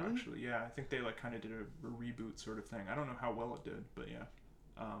long ago, really? Actually. Yeah, I think they like kind of did a reboot sort of thing. I don't know how well it did, but yeah.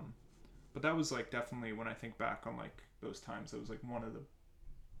 But that was like definitely, when I think back on like those times, that was like one of the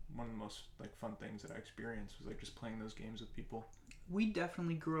most like fun things that I experienced, was like just playing those games with people. We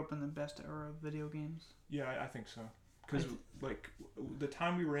definitely grew up in the best era of video games. Yeah, I think so. Because like the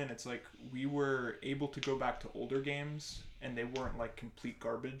time we were in, it's like we were able to go back to older games, and they weren't like complete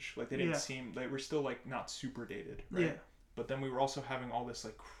garbage. Like they didn't seem, they were still like not super dated, right? Yeah. But then we were also having all this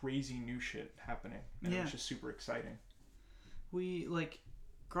like crazy new shit happening, and it was just super exciting. We like,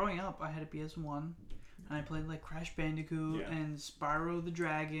 growing up, I had a PS1, and I played like Crash Bandicoot and Spyro the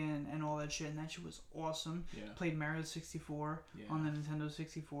Dragon and all that shit, and that shit was awesome. Yeah. Played Mario 64 on the Nintendo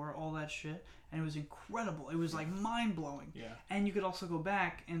 64, all that shit, and it was incredible. It was like mind blowing. Yeah. And you could also go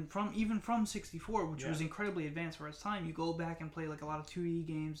back and even from 64, which was incredibly advanced for its time, you go back and play like a lot of 2D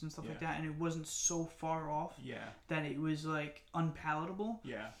games and stuff like that, and it wasn't so far off that it was like unpalatable.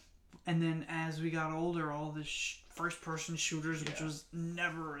 Yeah. And then as we got older, all the first-person shooters, which was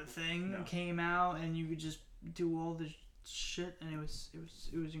never a thing, came out, and you could just do all this shit, and it was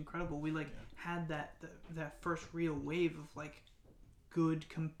incredible. We like had that first real wave of like good,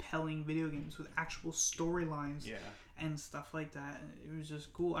 compelling video games with actual storylines and stuff like that. And it was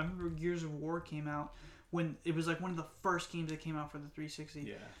just cool. I remember Gears of War came out when it was like one of the first games that came out for the 360.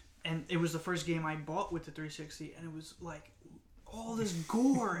 Yeah. And it was the first game I bought with the 360, and it was like all this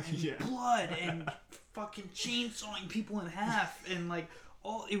gore and blood and fucking chainsawing people in half, and like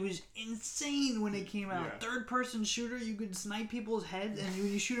it was insane when it came out. Third person shooter, you could snipe people's heads, and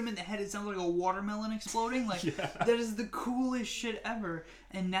when you shoot them in the head, it sounds like a watermelon exploding. Like that is the coolest shit ever.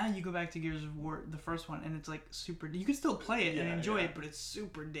 And now you go back to Gears of War, the first one, and it's like super. You can still play it and enjoy it, but it's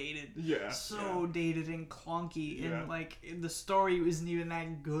super dated. Yeah. So dated and clunky, and like the story isn't even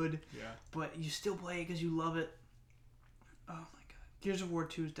that good. Yeah. But you still play it because you love it. Oh my god. Gears of War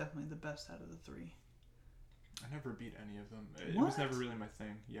 2 is definitely the best out of the three. I never beat any of them. It was never really my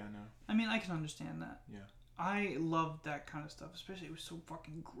thing. Yeah, no. I mean, I can understand that. Yeah. I loved that kind of stuff, especially it was so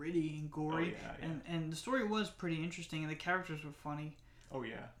fucking gritty and gory. Oh, yeah. And the story was pretty interesting, and the characters were funny. Oh,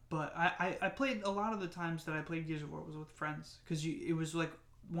 yeah. But I played, a lot of the times that I played Gears of War was with friends, because it was like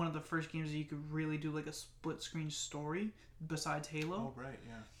one of the first games that you could really do like a split screen story besides Halo. Oh, right,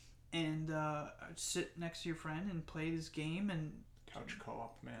 yeah. And I'd sit next to your friend and play this game, and couch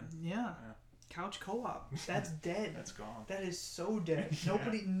co-op, man. Yeah. Couch co-op. That's dead. That's gone. That is so dead.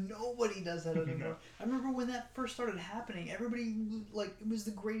 Nobody does that anymore. I remember when that first started happening, everybody, like, it was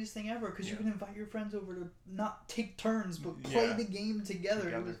the greatest thing ever, because you can invite your friends over to not take turns, but play the game together.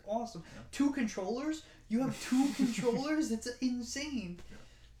 It was awesome. Yeah. 2 controllers? You have 2 controllers? It's insane. Yeah.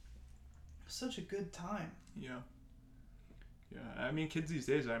 Such a good time. Yeah. Yeah, I mean, kids these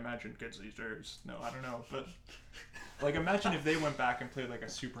days, no, I don't know, but like, imagine if they went back and played like a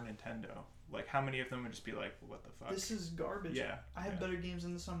Super Nintendo. Like, how many of them would just be like, what the fuck? This is garbage. Yeah. I have better games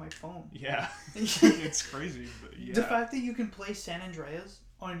than this on my phone. Yeah. It's crazy, but yeah. The fact that you can play San Andreas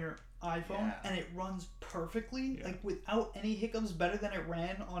on your iPhone and it runs perfectly, like without any hiccups, better than it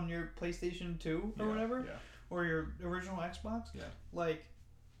ran on your PlayStation 2 or whatever, or your original Xbox. Yeah. Like,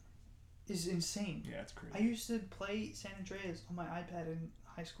 is insane. Yeah, it's crazy. I used to play San Andreas on my iPad in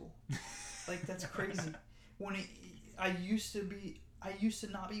high school. Like, that's crazy. I used to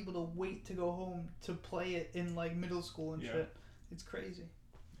not be able to wait to go home to play it in like middle school and shit. It's crazy.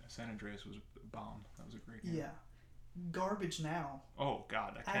 Yeah, San Andreas was a bomb. That was a great game. Yeah. Garbage now. Oh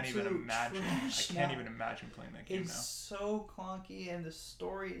god, I can't even imagine. I can't even imagine playing that game now. It's so clunky and the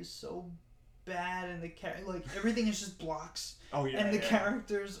story is so bad and like everything is just blocks. Oh yeah. And the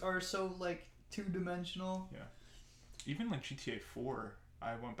characters are so like two-dimensional. Yeah. Even like GTA 4,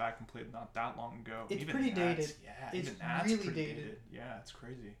 I went back and played not that long ago. It's even pretty dated. Yeah, it's even that's really pretty dated. Yeah, it's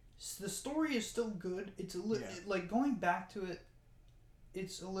crazy. The story is still good. It's like going back to it.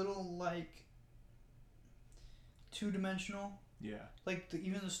 It's a little like two-dimensional. Yeah. Like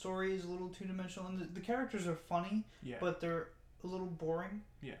even the story is a little two-dimensional, and the characters are funny. Yeah. But they're a little boring.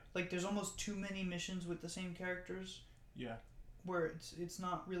 Yeah. Like there's almost too many missions with the same characters. Yeah. Where it's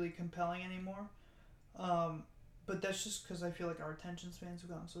not really compelling anymore. But that's just because I feel like our attention spans have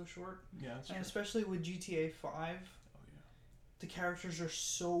gotten so short. Yeah, that's and true. especially with GTA 5. Oh yeah. The characters are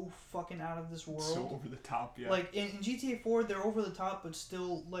so fucking out of this world. So over the top, yeah. Like in GTA 4, they're over the top, but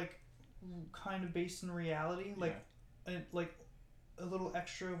still like kind of based in reality. Like, like a little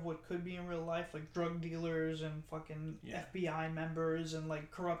extra of what could be in real life, like drug dealers and fucking FBI members and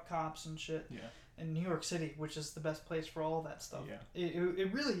like corrupt cops and shit. Yeah. In New York City, which is the best place for all that stuff. Yeah.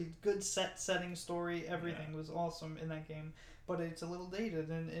 It really good setting story. Everything was awesome in that game, but it's a little dated.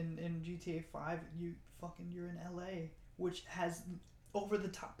 And in GTA 5, you're in LA, which has over the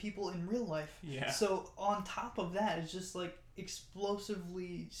top people in real life. Yeah. So on top of that, it's just like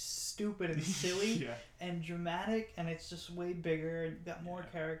explosively stupid and silly and dramatic, and it's just way bigger. And you've got more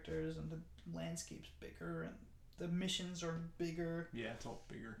characters, and the landscape's bigger, and the missions are bigger. Yeah, it's all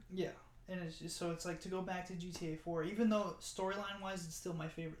bigger. Yeah. And it's just, so it's like to go back to GTA 4, even though storyline wise it's still my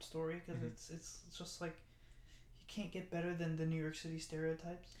favorite story because it's just like you can't get better than the New York City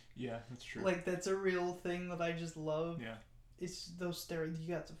stereotypes. Yeah, that's true. Like that's a real thing that I just love. Yeah. It's those stereotypes.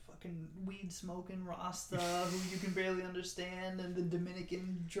 You got the fucking weed smoking Rasta who you can barely understand, and the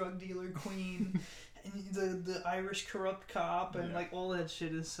Dominican drug dealer queen, and the Irish corrupt cop, and like all that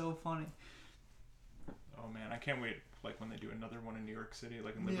shit is so funny. Oh man, I can't wait. Like when they do another one in New York City,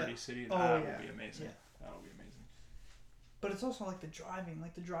 like in Liberty City, that will be amazing. Yeah. That will be amazing. But it's also like the driving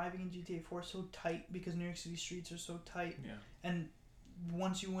in GTA 4 is so tight because New York City streets are so tight. Yeah. And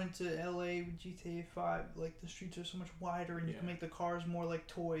once you went to LA with GTA 5, like the streets are so much wider, and you can make the cars more like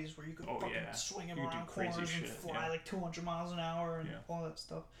toys, where you can fucking swing them around corners and fly like 200 miles an hour and all that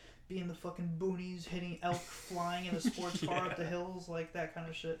stuff. Be in the fucking boonies, hitting elk, flying in a sports car up the hills, like that kind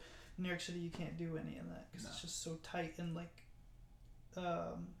of shit. New York City, you can't do any of that because it's just so tight and like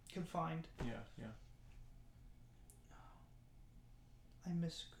confined. Yeah. I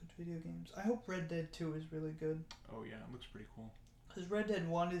miss good video games. I hope Red Dead 2 is really good. Oh yeah, it looks pretty cool. Because Red Dead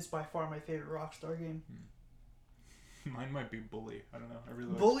 1 is by far my favorite Rockstar game. Mine might be Bully. I don't know. I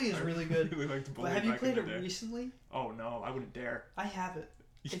really Bully is really good. I really liked Bully. But have you played it recently? Oh no, I wouldn't dare. I have it.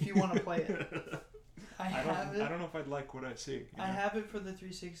 If you want to play it. I have it. I don't know if I'd like what I see. I have it for the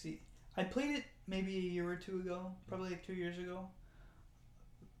 360. I played it maybe a year or two ago, probably like 2 years ago.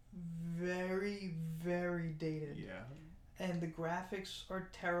 Very, very dated. Yeah. And the graphics are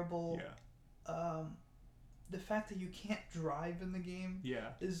terrible. Yeah. The fact that you can't drive in the game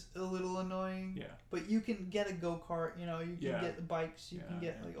is a little annoying. Yeah. But you can get a go-kart, you can get the bikes, you can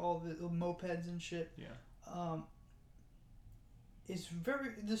get like all the mopeds and shit. Yeah.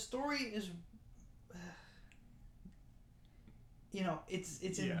 The story is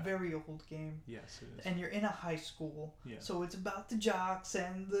it's a very old game. Yes, it is. And you're in a high school. Yeah. So it's about the jocks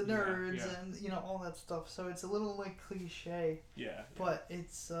and the nerds and all that stuff. So it's a little like cliche. Yeah. But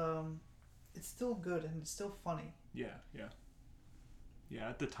it's still good and it's still funny. Yeah. Yeah,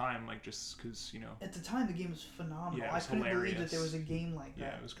 at the time, like, just because, At the time, the game was phenomenal. Yeah, it was I couldn't hilarious. believe that there was a game like that.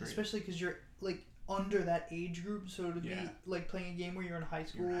 Yeah, it was great. Especially because you're, like, under that age group, so to be, like, playing a game where you're in high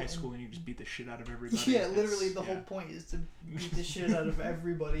school. You're in high school and you just beat the shit out of everybody. Yeah, literally, the whole point is to beat the shit out of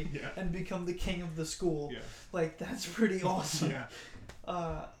everybody and become the king of the school. Yeah. Like, that's pretty awesome.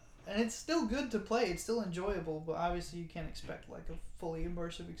 Yeah. And it's still good to play. It's still enjoyable, but obviously you can't expect, like, a fully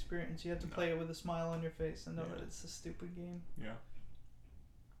immersive experience. You have to play it with a smile on your face and know that it's a stupid game. Yeah.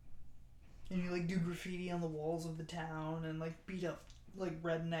 And you like do graffiti on the walls of the town and like beat up like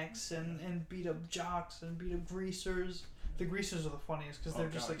rednecks and beat up jocks and beat up greasers. The greasers are the funniest because they're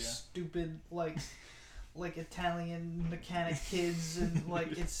just stupid like Italian mechanic kids and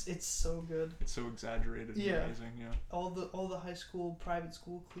like it's so good. It's so exaggerated and amazing. Yeah. All the high school private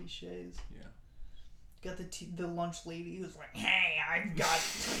school cliches. Yeah. got the lunch lady who's like, hey,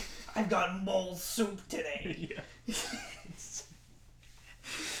 I've got mole soup today. Yeah.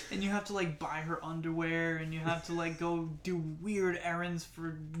 And you have to like buy her underwear, and you have to like go do weird errands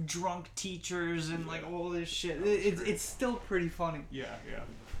for drunk teachers and like all this shit. It's still pretty funny. Yeah.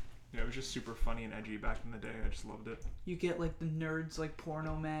 Yeah, it was just super funny and edgy back in the day. I just loved it. You get like the nerds like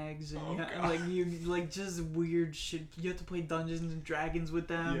porno mags, and God. like you like just weird shit. You have to play Dungeons and Dragons with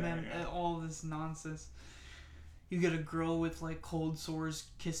them, and all this nonsense. You get a girl with like cold sores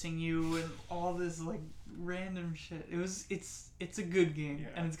kissing you, and all this like random shit. It's a good game,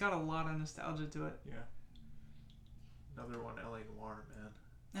 and it's got a lot of nostalgia to it. Yeah. Another one, L.A. Noire, man.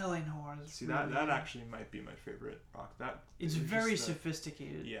 L.A. Noire is See, really that actually might be my favorite rock. It's very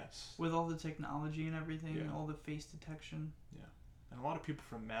sophisticated. Yes. With all the technology and everything, Yeah. all the face detection. Yeah. And a lot of people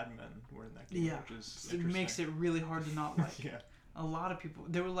from Mad Men were in that game, Yeah. which is It makes it really hard to not like. Yeah. A lot of people,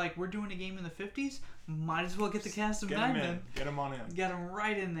 they were like, we're doing a game in the 50s, might as well get the cast of Get Mad them Men. in. Get them on in. Get them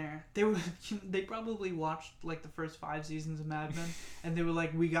right in there. They probably watched like the first 5 seasons of Mad Men, and they were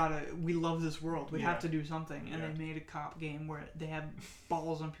like, we love this world. We have to do something. And they made a cop game where they have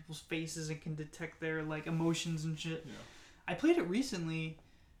balls on people's faces and can detect their like emotions and shit. Yeah. I played it recently,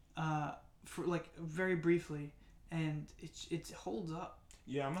 for like very briefly, and it holds up.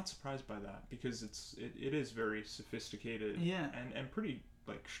 Yeah, I'm not surprised by that because it is very sophisticated. Yeah. And pretty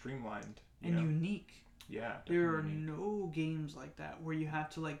like streamlined. And unique. Yeah. There are unique. no games like that where you have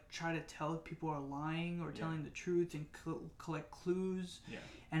to like try to tell if people are lying or telling the truth and collect clues. Yeah.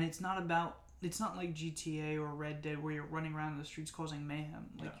 And it's not like GTA or Red Dead where you're running around the streets causing mayhem.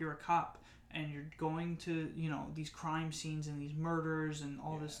 Like you're a cop and you're going to, these crime scenes and these murders and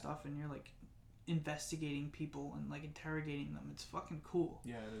all this stuff, and you're like investigating people and like interrogating them. It's fucking cool.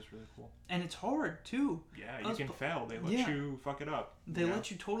 Yeah, it is really cool. And it's hard too. Yeah, you can fail. They let you fuck it up. They let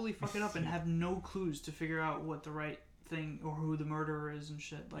you totally fuck it up and have no clues to figure out what the right thing or who the murderer is and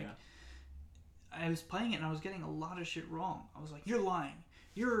shit. Like, I was playing it and I was getting a lot of shit wrong. I was like, you're lying.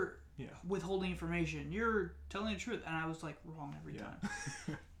 You're withholding information. You're telling the truth. And I was like, wrong every time.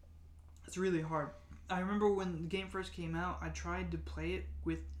 It's really hard. I remember when the game first came out, I tried to play it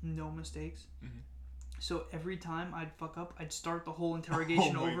with no mistakes. Mm-hmm. So every time I'd fuck up, I'd start the whole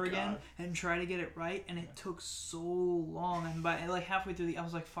interrogation over again and try to get it right, and it took so long. And by like halfway through I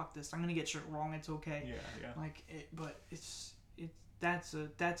was like, "Fuck this! I'm gonna get shit wrong. It's okay." Yeah. Like, but that's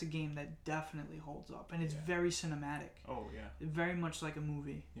a game that definitely holds up, and it's very cinematic. Oh yeah. Very much like a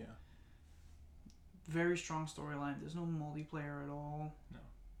movie. Yeah. Very strong storyline. There's no multiplayer at all. No.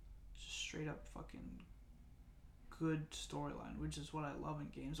 Just straight up fucking good storyline, which is what I love in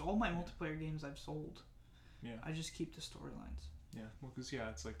games. All my multiplayer games I've sold. Yeah. I just keep the storylines. Yeah, well, because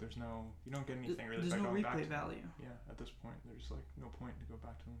it's like you don't get anything really. There's by no going back replay to value. Them. Yeah, at this point, there's like no point to go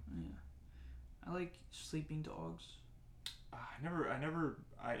back to them. Yeah, I like Sleeping Dogs.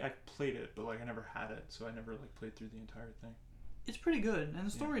 I played it, but like I never had it, so I never like played through the entire thing. It's pretty good, and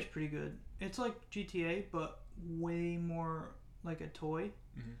the story's pretty good. It's like GTA, but way more like a toy.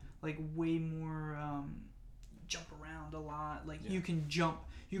 Mm-hmm. Like way more jump around a lot. Like you can jump.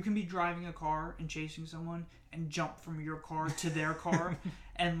 You can be driving a car and chasing someone and jump from your car to their car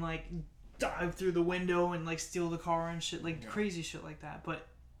and like dive through the window and like steal the car and shit, like crazy shit like that. But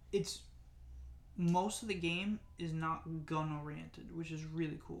most of the game is not gun oriented, which is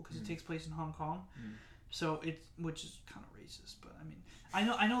really cool because it takes place in Hong Kong. So which is kind of racist, but I mean,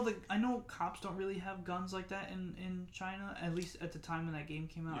 I know cops don't really have guns like that in China, at least at the time when that game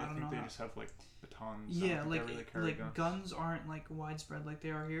came out. Yeah, I don't think know. they just have like batons. Yeah, like really guns aren't like widespread like they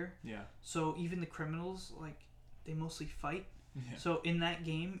are here. Yeah. So even the criminals, like, they mostly fight. Yeah. So in that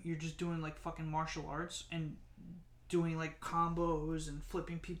game, you're just doing like fucking martial arts and doing like combos and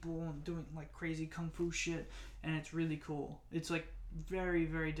flipping people and doing like crazy kung fu shit, and it's really cool. It's like very,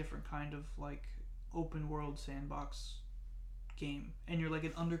 very different kind of like open world sandbox game, and you're like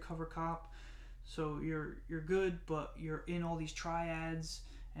an undercover cop, so you're good, but you're in all these triads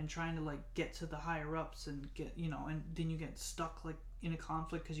and trying to like get to the higher ups and get, and then you get stuck like in a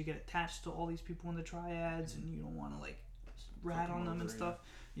conflict because you get attached to all these people in the triads and you don't want to like rat on them and stuff.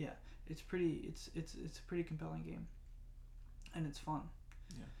 Yeah, it's a pretty compelling game, and it's fun.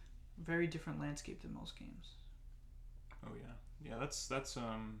 Yeah, very different landscape than most games. Oh yeah, that's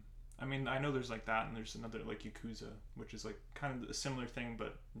I mean, I know there's like that, and there's another like Yakuza, which is like kind of a similar thing,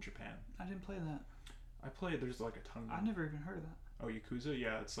 but in Japan. I didn't play that. I played. There's like a ton of them. I never even heard of that. Oh, Yakuza?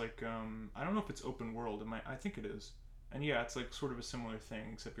 Yeah, it's like I don't know if it's open world. I think it is. And yeah, it's like sort of a similar thing,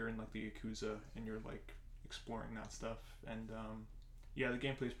 except you're in like the Yakuza and you're like exploring that stuff. And yeah, the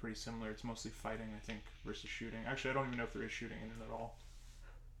gameplay is pretty similar. It's mostly fighting, I think, versus shooting. Actually, I don't even know if there is shooting in it at all.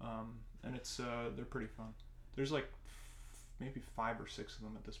 And it's they're pretty fun. There's like maybe 5 or 6 of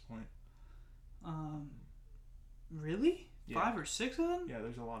them at this point. Really? Yeah. 5 or 6 of them? Yeah,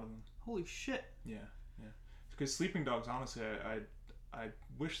 there's a lot of them. Holy shit. Yeah. Because Sleeping Dogs, honestly, I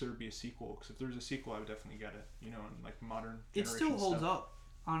wish there would be a sequel. Because if there was a sequel, I would definitely get it. You know, in like modern It generation still holds stuff. up.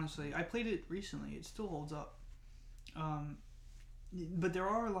 Honestly, I played it recently. It still holds up. But there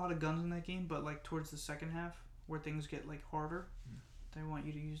are a lot of guns in that game. But like towards the second half, where things get like harder, they want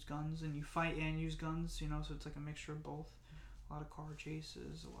you to use guns, and you fight and use guns. You know, so it's like a mixture of both. A lot of car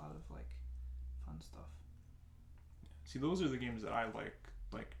chases, a lot of like fun stuff. See, those are the games that I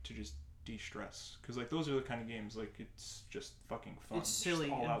like to just de-stress. Because like those are the kind of games like it's just fucking fun. It's silly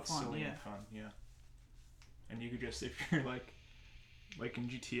just all and out fun, silly yeah. and fun. Yeah. And you could just, if you're like in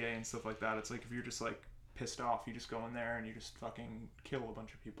GTA and stuff like that, it's like if you're just like pissed off, you just go in there and you just fucking kill a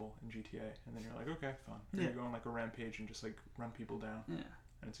bunch of people in GTA, and then you're like, okay, fun. Then you go on like a rampage and just like run people down. Yeah.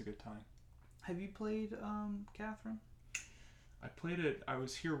 And it's a good time. Have you played Catherine? I played it. I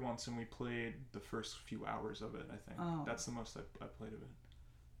was here once and we played the first few hours of it. I think that's the most I played of it.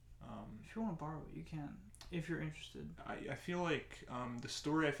 If you want to borrow it, you can. If you're interested. I feel like the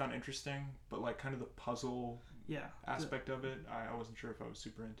story I found interesting, but like kind of the puzzle aspect of it, I wasn't sure if I was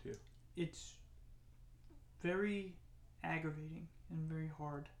super into. It's very aggravating and very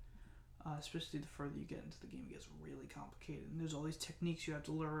hard, especially the further you get into the game. It gets really complicated, and there's all these techniques you have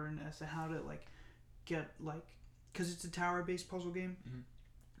to learn as to how to like get like, because it's a tower-based puzzle game,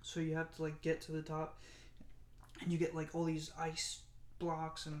 so you have to like get to the top, and you get like all these ice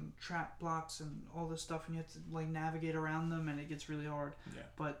blocks and trap blocks and all this stuff, and you have to like navigate around them, and it gets really hard. Yeah.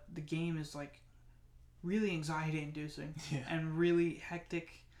 But the game is like really anxiety-inducing Yeah. and really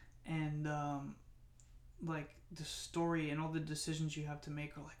hectic, and like the story and all the decisions you have to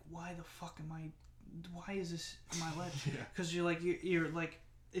make are like, why the fuck am I? Why is this in my life? Yeah. Because you're like,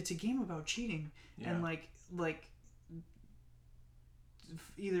 it's a game about cheating and like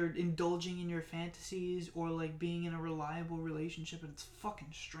either indulging in your fantasies or like being in a reliable relationship, and it's fucking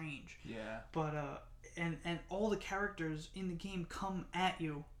strange. Yeah. But and all the characters in the game come at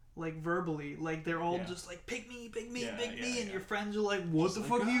you like verbally, like they're all just like pick me, and your friends are like, what the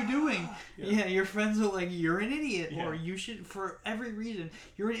fuck are you doing? Yeah, your friends are like, you're an idiot, or you should, for every reason,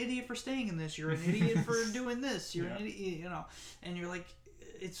 you're an idiot for staying in this, you're an idiot for doing this, you're an idiot, you know, and you're like,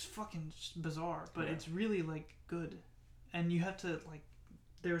 it's fucking bizarre, but it's really like good, and you have to like,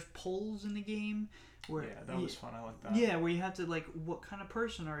 there's polls in the game where that was fun. I like that. Yeah, where you have to like, what kind of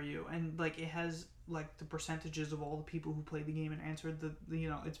person are you, and like it has like the percentages of all the people who played the game and answered the you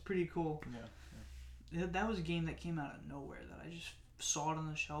know, it's pretty cool. Yeah. That was a game that came out of nowhere that I just saw it on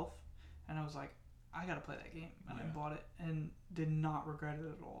the shelf, and I was like, I gotta play that game, and I bought it and did not regret it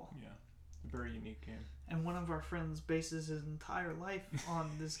at all. Yeah, a very unique game. And one of our friends bases his entire life on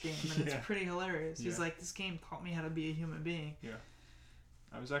this game, and it's pretty hilarious. He's like, this game taught me how to be a human being. Yeah.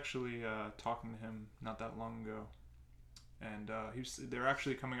 I was actually talking to him not that long ago, and they're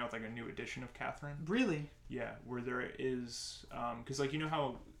actually coming out with like a new edition of Catherine. Really? Yeah, where there is, because like, you know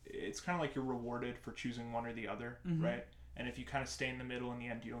how it's kind of like you're rewarded for choosing one or the other, right? And if you kind of stay in the middle, in the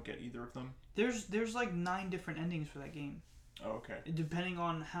end, you don't get either of them. There's like 9 different endings for that game. Oh, okay. Depending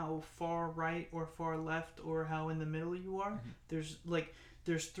on how far right or far left or how in the middle you are, there's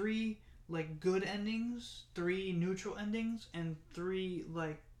 3 like good endings, 3 neutral endings, and 3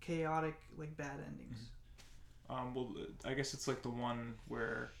 like chaotic like bad endings. Well, I guess it's like the one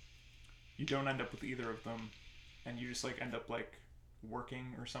where you don't end up with either of them, and you just like end up like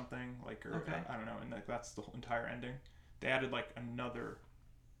working or something, like, or I don't know, and like that's the whole entire ending. They added like another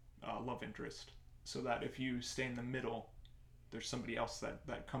love interest, so that if you stay in the middle, there's somebody else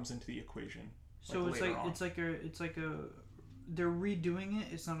that comes into the equation. So it's like a they're redoing it.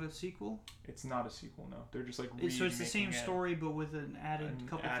 It's not a sequel. It's not a sequel. No, they're just like so it's the same story but with an added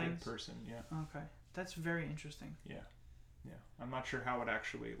couple things. Person. Yeah. Okay, that's very interesting. Yeah. I'm not sure how it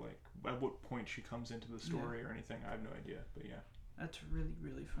actually, like, at what point she comes into the story or anything. I have no idea, but yeah. That's a really,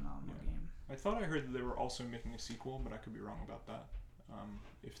 really phenomenal game. I thought I heard that they were also making a sequel, but I could be wrong about that.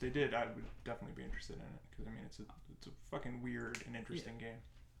 If they did, I would definitely be interested in it, because I mean, it's a fucking weird and interesting game.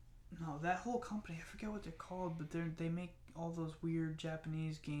 No, that whole company, I forget what they're called, but they make all those weird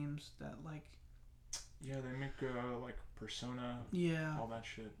Japanese games that like. Yeah, they make like Persona. Yeah. All that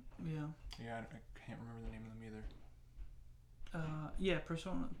shit. Yeah. Yeah, I can't remember the name of them either. Yeah,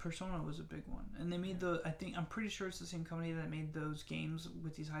 Persona was a big one, and they made I'm pretty sure it's the same company that made those games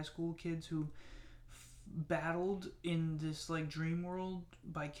with these high school kids who battled in this like dream world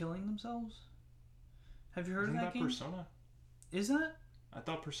by killing themselves. Have you heard of that game? Persona? Is that? I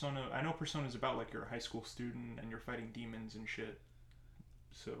thought Persona. I know Persona is about like you're a high school student and you're fighting demons and shit.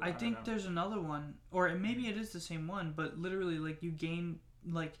 So I don't think know. there's another one, or maybe it is the same one, but literally, like, you gain,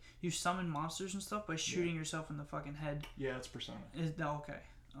 like, you summon monsters and stuff by shooting yourself in the fucking head. Yeah, it's Persona. Okay.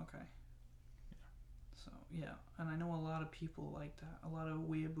 So, yeah. And I know a lot of people like that. A lot of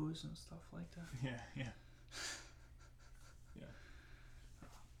weeaboos and stuff like that. Yeah.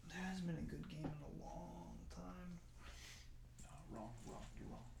 There hasn't been a good game in a long time. Wrong. You're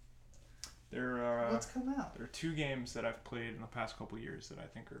wrong. There are. What's come out? There are 2 games that I've played in the past couple years that I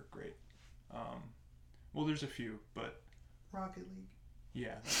think are great. Well, there's a few, but Rocket League.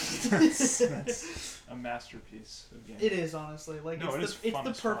 yeah, that's a masterpiece of game. It is, honestly. Like, No, it's the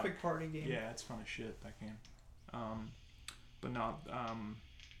perfect party game. Yeah, it's fun as shit, that game. But no,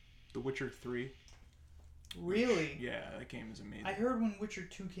 The Witcher 3. Really? Yeah, that game is amazing. I heard when Witcher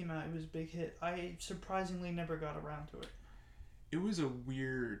 2 came out, it was a big hit. I surprisingly never got around to it. It was a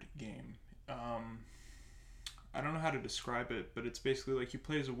weird game. I don't know how to describe it, but it's basically like you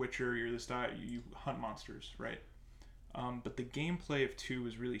play as a witcher, you're this guy, you hunt monsters, right? But the gameplay of 2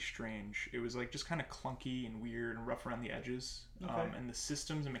 was really strange. It was like just kind of clunky and weird and rough around the edges. Okay. And the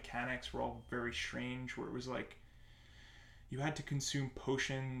systems and mechanics were all very strange, where it was like you had to consume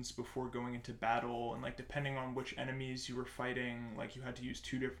potions before going into battle, and like depending on which enemies you were fighting, like you had to use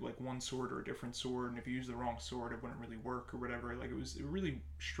 2 different, like one sword or a different sword, and if you used the wrong sword, it wouldn't really work or whatever. Like it was a really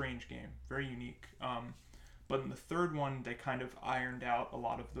strange game, very unique. But in the 3rd one, they kind of ironed out a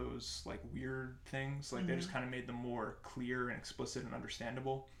lot of those like weird things. Like they just kind of made them more clear and explicit and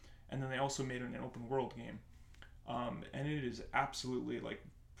understandable. And then they also made an open world game, and it is absolutely like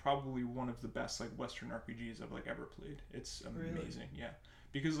probably one of the best like Western RPGs I've like ever played. It's amazing. Really? Yeah,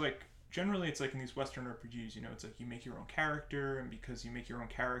 because like generally it's like in these Western RPGs, you know, it's like you make your own character, and because you make your own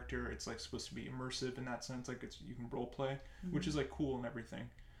character, it's like supposed to be immersive in that sense. Like it's you can role play, which is like cool and everything.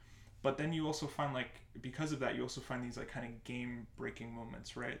 But then you also find like because of that, you also find these like kind of game breaking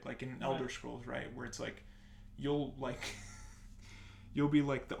moments, right? Like in Elder Scrolls, right, where it's like you'll like you'll be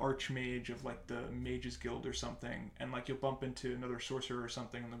like the archmage of like the mages guild or something, and like you'll bump into another sorcerer or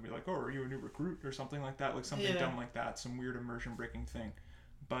something, and they'll be like, oh, are you a new recruit or something like that, like something dumb like that, some weird immersion breaking thing.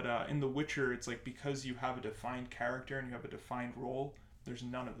 But in The Witcher, it's like because you have a defined character and you have a defined role, there's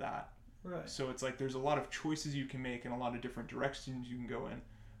none of that. Right. So it's like there's a lot of choices you can make and a lot of different directions you can go in,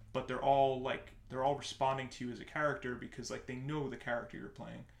 but they're all responding to you as a character because like they know the character you're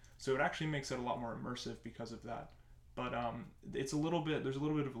playing. So it actually makes it a lot more immersive because of that. But there's a little bit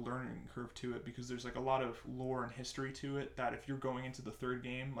of a learning curve to it because there's like a lot of lore and history to it that if you're going into the 3rd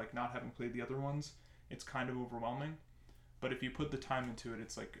game like not having played the other ones, it's kind of overwhelming. But if you put the time into it,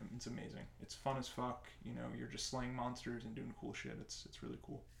 it's like it's amazing. It's fun as fuck. You know, you're just slaying monsters and doing cool shit. It's really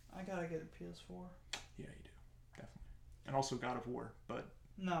cool. I gotta get a PS4. Yeah, you do, definitely. And also God of War, but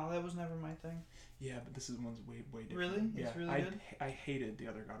no, that was never my thing. Yeah, but this one's way different. Really? Yeah, It's really good? I hated the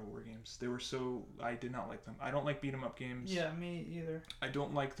other God of War games. They were so I did not like them. I don't like beat 'em up games. Yeah, me either. I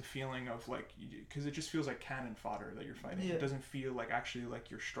don't like the feeling of like because it just feels like cannon fodder that you're fighting. Yeah. It doesn't feel like actually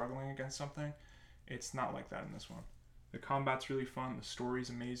like you're struggling against something. It's not like that in this one. The combat's really fun. The story's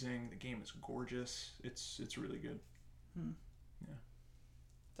amazing. The game is gorgeous. It's really good. Yeah.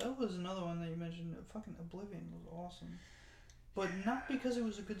 That was another one that you mentioned. Fucking Oblivion was awesome, but not because it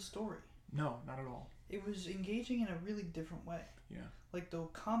was a good story. No, not at all. It was engaging in a really different way. Yeah. Like the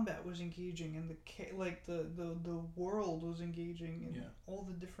combat was engaging, and the world was engaging, and all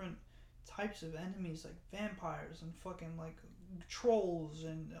the different types of enemies, like vampires and fucking like trolls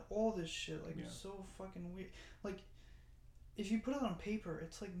and all this shit. Like it's so fucking weird. Like if you put it on paper,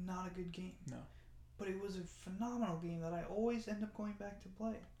 it's like not a good game. No. But it was a phenomenal game that I always end up going back to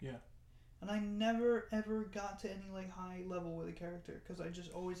play. Yeah. And I never ever got to any like high level with a character because I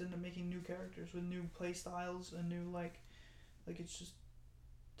just always end up making new characters with new play styles and new like it's just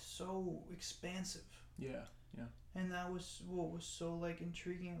so expansive. Yeah. And that was what was so like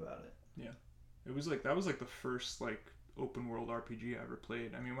intriguing about it. Yeah. It was like that was like the first like open world RPG I ever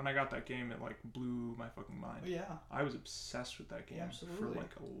played. I mean, when I got that game, it like blew my fucking mind. Yeah. I was obsessed with that game for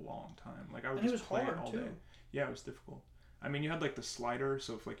like a long time. Like I would just play it all day. Yeah, it was difficult. I mean, you had like the slider,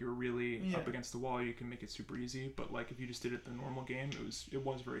 so if like you were really up against the wall, you can make it super easy. But like if you just did it the normal game, it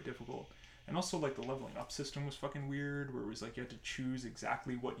was very difficult. And also like the leveling up system was fucking weird, where it was like you had to choose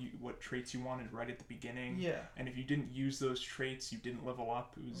exactly what traits you wanted right at the beginning. Yeah. And if you didn't use those traits, you didn't level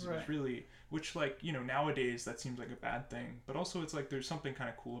up. It was really, which like, you know, nowadays that seems like a bad thing. But also it's like there's something kind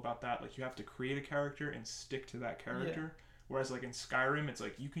of cool about that. Like you have to create a character and stick to that character. Yeah. Whereas like in Skyrim, it's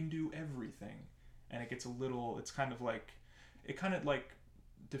like you can do everything. And it gets it's kind of like, it kind of like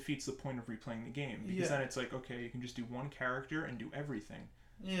defeats the point of replaying the game. Because then it's like, okay, you can just do one character and do everything.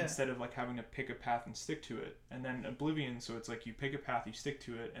 Yeah. instead of like having to pick a path and stick to it. And then Oblivion, so it's like you pick a path, you stick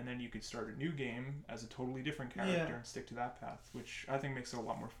to it, and then you could start a new game as a totally different character and stick to that path, which I think makes it a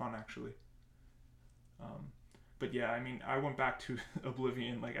lot more fun actually. But yeah, I mean, I went back to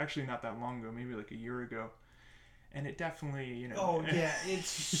Oblivion like actually not that long ago, maybe like a year ago, and it definitely, you know. Oh yeah, it's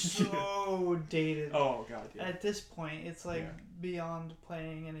so dated. Oh god, yeah. At this point, it's like beyond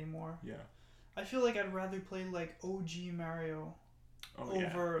playing anymore. Yeah. I feel like I'd rather play like OG Mario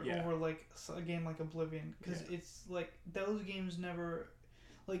over like a game like Oblivion, because it's like those games never,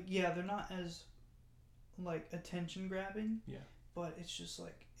 like they're not as like attention grabbing. Yeah. But it's just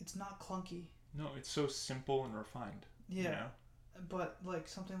like it's not clunky. No, it's so simple and refined. Yeah. You know? But like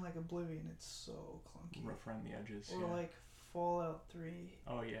something like Oblivion, it's so clunky. Rough around the edges. Or like Fallout 3.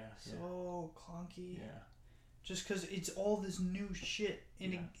 Oh yeah. So clunky. Yeah. Just because it's all this new shit,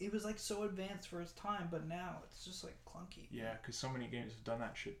 and it was like so advanced for its time, but now it's just like clunky. Yeah, because so many games have done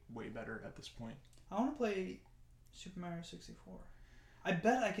that shit way better at this point. I want to play Super Mario 64. I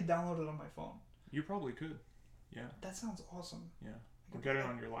bet I could download it on my phone. You probably could. Yeah. That sounds awesome. Yeah. Or get it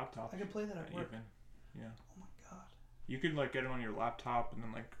on your laptop. I could play that at work. Even. Yeah. Oh my god. You could like get it on your laptop and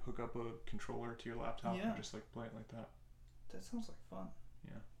then like hook up a controller to your laptop and just like play it like that. That sounds like fun.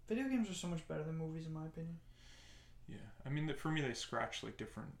 Yeah. Video games are so much better than movies, in my opinion. Yeah, I mean, for me, they scratch like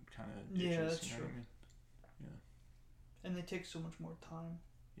different kind of ditches. Yeah, that's you know true. What I mean? Yeah. And they take so much more time.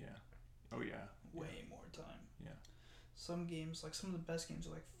 Yeah. Oh yeah. Way more time. Yeah. Some games, like some of the best games,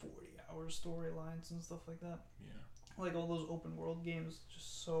 are like 40-hour storylines and stuff like that. Yeah. Like all those open world games,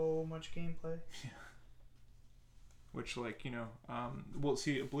 just so much gameplay. Yeah. Which, like, you know, well,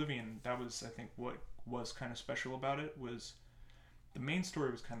 see, Oblivion, that was, I think, what was kind of special about it was the main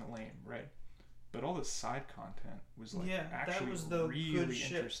story was kind of lame, right? But all the side content was like actually that was the really good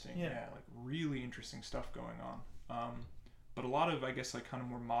interesting. shit. Yeah, like really interesting stuff going on. But a lot of, I guess, like kind of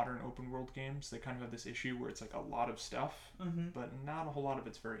more modern open world games, they kind of have this issue where it's like a lot of stuff, but not a whole lot of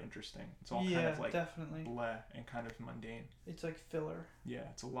it's very interesting. It's all kind of like definitely bleh and kind of mundane. It's like filler. Yeah,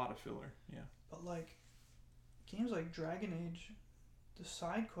 it's a lot of filler. Yeah. But like games like Dragon Age, the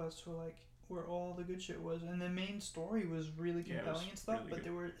side quests were like where all the good shit was, and the main story was really compelling and stuff. Really but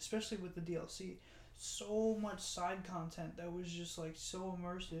there were, especially with the DLC, so much side content that was just like so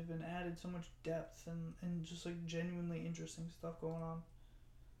immersive and added so much depth and just like genuinely interesting stuff going on.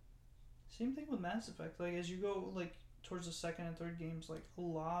 Same thing with Mass Effect. Like as you go like towards the second and third games, like a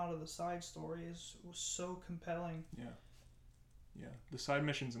lot of the side story was so compelling. Yeah. Yeah. The side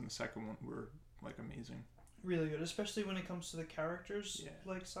missions in the second one were like amazing. Really good, especially when it comes to the characters,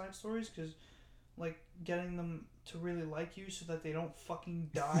 like side stories, because like getting them to really like you so that they don't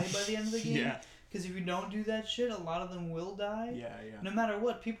fucking die by the end of the game. Yeah. Because if you don't do that shit, a lot of them will die. Yeah, yeah. No matter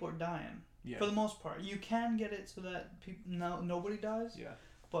what, people are dying. Yeah. For the most part, you can get it so that nobody dies. Yeah.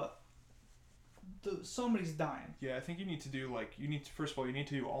 But somebody's dying. Yeah, I think you need to do first of all, you need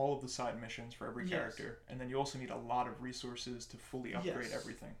to do all of the side missions for every character, and then you also need a lot of resources to fully upgrade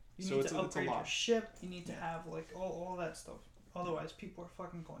everything. You need to upgrade your ship. You need to have like all that stuff. Otherwise, people are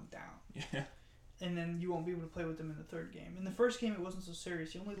fucking going down. Yeah. And then you won't be able to play with them in the third game. In the first game, it wasn't so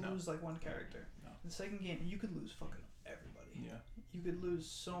serious. You only lose like one character. No. In the second game, you could lose fucking everybody. Yeah. You could lose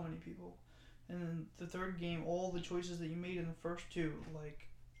so many people. And then the third game, all the choices that you made in the first two, like,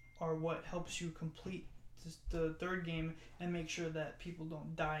 are what helps you complete the third game and make sure that people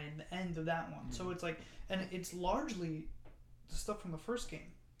don't die in the end of that one. So it's like, and it's largely the stuff from the first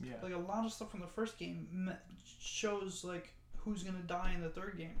game. Yeah. Like a lot of stuff from the first game shows like who's gonna die in the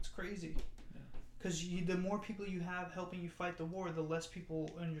third game. It's crazy. Because the more people you have helping you fight the war, the less people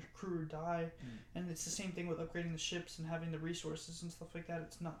in your crew die. And it's the same thing with upgrading the ships and having the resources and stuff like that.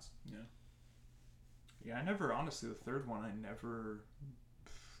 It's nuts. Yeah. Yeah, honestly, the third one, I never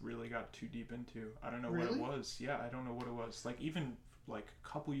really got too deep into. I don't know what it was. Yeah, I don't know what it was. Like, even, like, a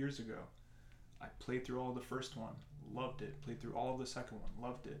couple years ago, I played through all the first one, loved it. Played through all of the second one,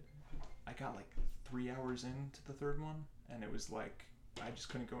 loved it. I got, like, 3 hours into the third one, and it was, like, I just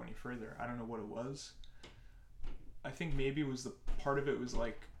couldn't go any further. I don't know what it was. I think maybe it was part of it was,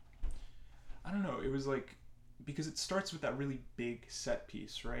 like, I don't know, it was, like, because it starts with that really big set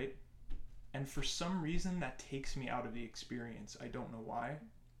piece, right? And for some reason, that takes me out of the experience. I don't know why.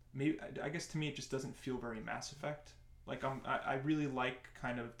 Maybe, I guess to me, it just doesn't feel very Mass Effect. Like, I really like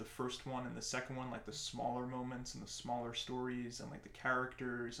kind of the first one and the second one, like the smaller moments and the smaller stories and like the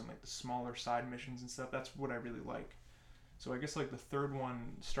characters and like the smaller side missions and stuff. That's what I really like. So I guess like the third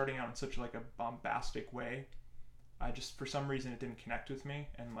one, starting out in such like a bombastic way, I just, for some reason, it didn't connect with me.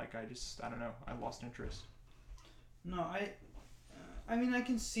 And like, I don't know, I lost interest. No, I mean, I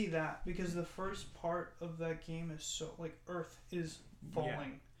can see that because the first part of that game is so like Earth is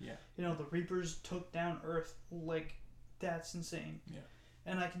falling. Yeah. You know, the Reapers took down Earth. Like, that's insane. Yeah.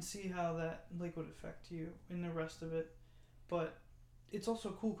 And I can see how that like would affect you in the rest of it, but it's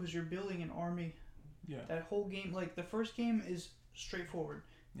also cool because you're building an army. Yeah. That whole game, like the first game, is straightforward.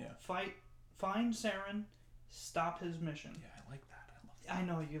 Yeah. Find Saren, stop his mission. Yeah, I like that. I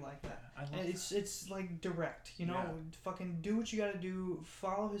know you like that. I love it's like direct, you know. Yeah. Fucking do what you gotta do.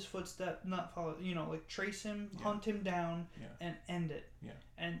 Follow his footsteps, not follow. You know, like trace him, hunt him down, and end it. Yeah.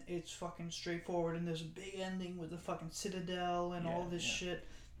 And it's fucking straightforward. And there's a big ending with the fucking citadel and all this shit,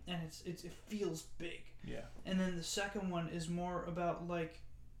 and it feels big. Yeah. And then the second one is more about like.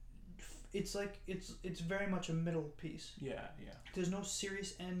 It's very much a middle piece. Yeah. There's no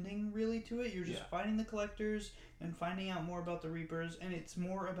serious ending really to it. You're just fighting the collectors and finding out more about the Reapers, and it's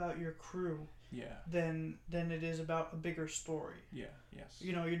more about your crew. Yeah. Than it is about a bigger story. Yeah. Yes.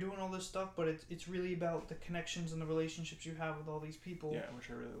 You know, you're doing all this stuff, but it's really about the connections and the relationships you have with all these people. Yeah, which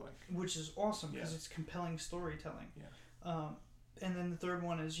I really like. Which is awesome because it's compelling storytelling. Yeah. And then the third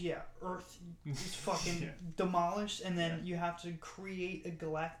one is Earth is fucking demolished, and then you have to create a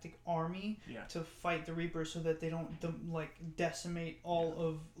galactic army to fight the Reapers so that they don't decimate all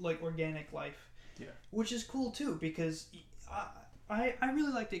of like organic life. Yeah. Which is cool too because I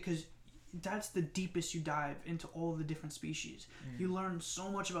really liked it because that's the deepest you dive into all the different species. You learn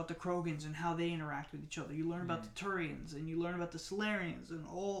so much about the Krogans and how they interact with each other. You learn about the Turians and you learn about the Solarians and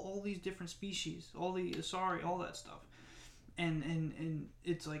all these different species, all the Asari, all that stuff. And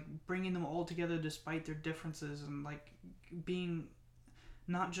it's like bringing them all together despite their differences and like being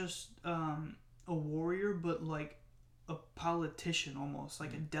not just a warrior but like a politician almost,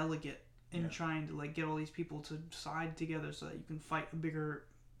 like a delegate in trying to like get all these people to side together so that you can fight a bigger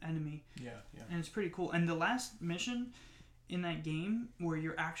enemy. Yeah. And it's pretty cool. And the last mission in that game where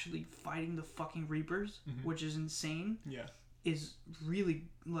you're actually fighting the fucking Reapers, which is insane. Yeah. Is really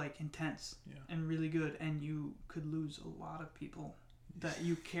like intense and really good, and you could lose a lot of people that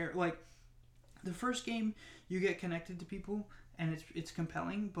you care. Like the first game, you get connected to people and it's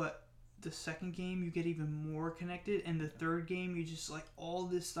compelling, but the second game you get even more connected, and the third game you just like all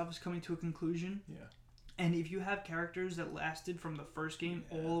this stuff is coming to a conclusion. Yeah. And if you have characters that lasted from the first game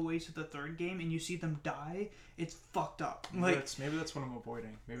all the way to the third game, and you see them die, it's fucked up. Maybe that's what I'm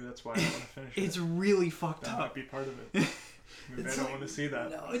avoiding. Maybe that's why I don't want to finish it. It's really fucked up. That might be part of it. Maybe I don't want to see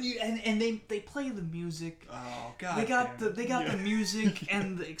that. No, and they play the music. Oh god. They got the music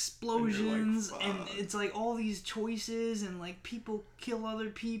and the explosions and it's like all these choices and like people kill other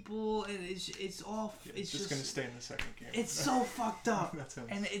people and it's all it's just gonna stay in the second game. It's so fucked up.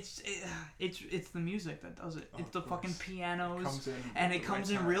 And it's the music that does it. It's the fucking pianos it comes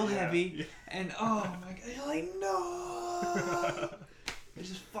in real heavy and oh my god, you're like no. It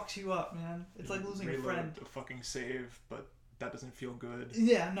just fucks you up, man. It's like losing a friend. A fucking save, but that doesn't feel good.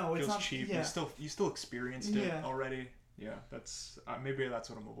 Yeah, no, it's feels not cheap. Yeah. You still experienced it already. Yeah, that's maybe that's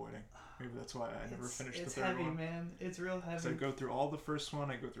what I'm avoiding. Maybe that's why I never finished the third heavy, one. It's heavy, man. It's real heavy. So I go through all the first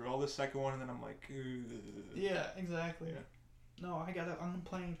one, I go through all the second one, and then I'm like, ugh. Yeah, exactly. Yeah. No, I'm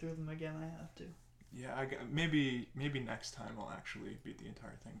playing through them again. I have to. Yeah, maybe next time I'll actually beat the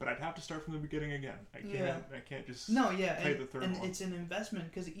entire thing, but I'd have to start from the beginning again. I can't just play the third one. And it's an investment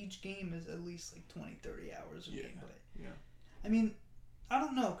because each game is at least like 20-30 hours of gameplay. Yeah. I mean, I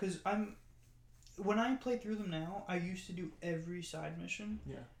don't know because when I play through them now, I used to do every side mission.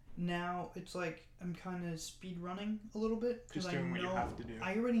 Yeah. Now it's like I'm kind of speed running a little bit because I know what you have to do.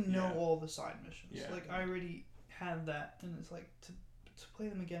 I already know all the side missions. Yeah. Like I already have that, and it's like to play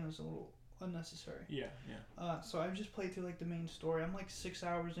them again is a little unnecessary. Yeah. So I've just played through like the main story. I'm like 6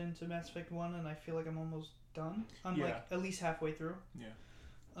 hours into Mass Effect 1 and I feel like I'm almost done. I'm like at least halfway through.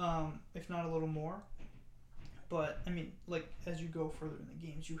 Yeah. If not a little more. But I mean, like as you go further in the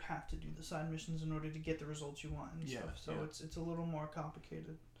games, you have to do the side missions in order to get the results you want and stuff. So it's a little more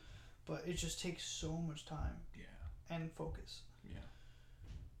complicated. But it just takes so much time. Yeah. And focus. Yeah.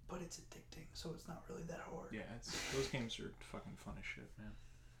 But it's addicting, so it's not really that hard. Yeah, those games are fucking fun as shit, man.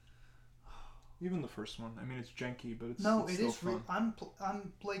 Even the first one. I mean, it's janky, but it's still fun.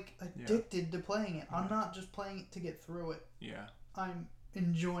 I'm like addicted to playing it. I'm not just playing it to get through it. Yeah. I'm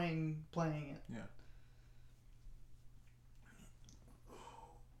enjoying playing it. Yeah.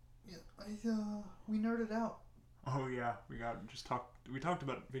 Yeah. We nerded out. Oh yeah, we talked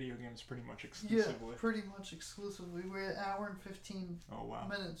about video games pretty much exclusively. Yeah, pretty much exclusively. We're at an hour and 15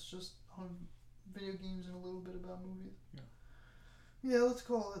 minutes just on video games and a little bit about movies. Yeah. Yeah, let's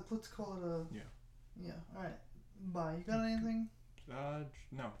call it a... Yeah. Yeah, alright. Bye. You got anything?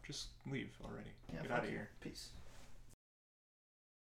 No, just leave already. Yeah, get out of here. Peace.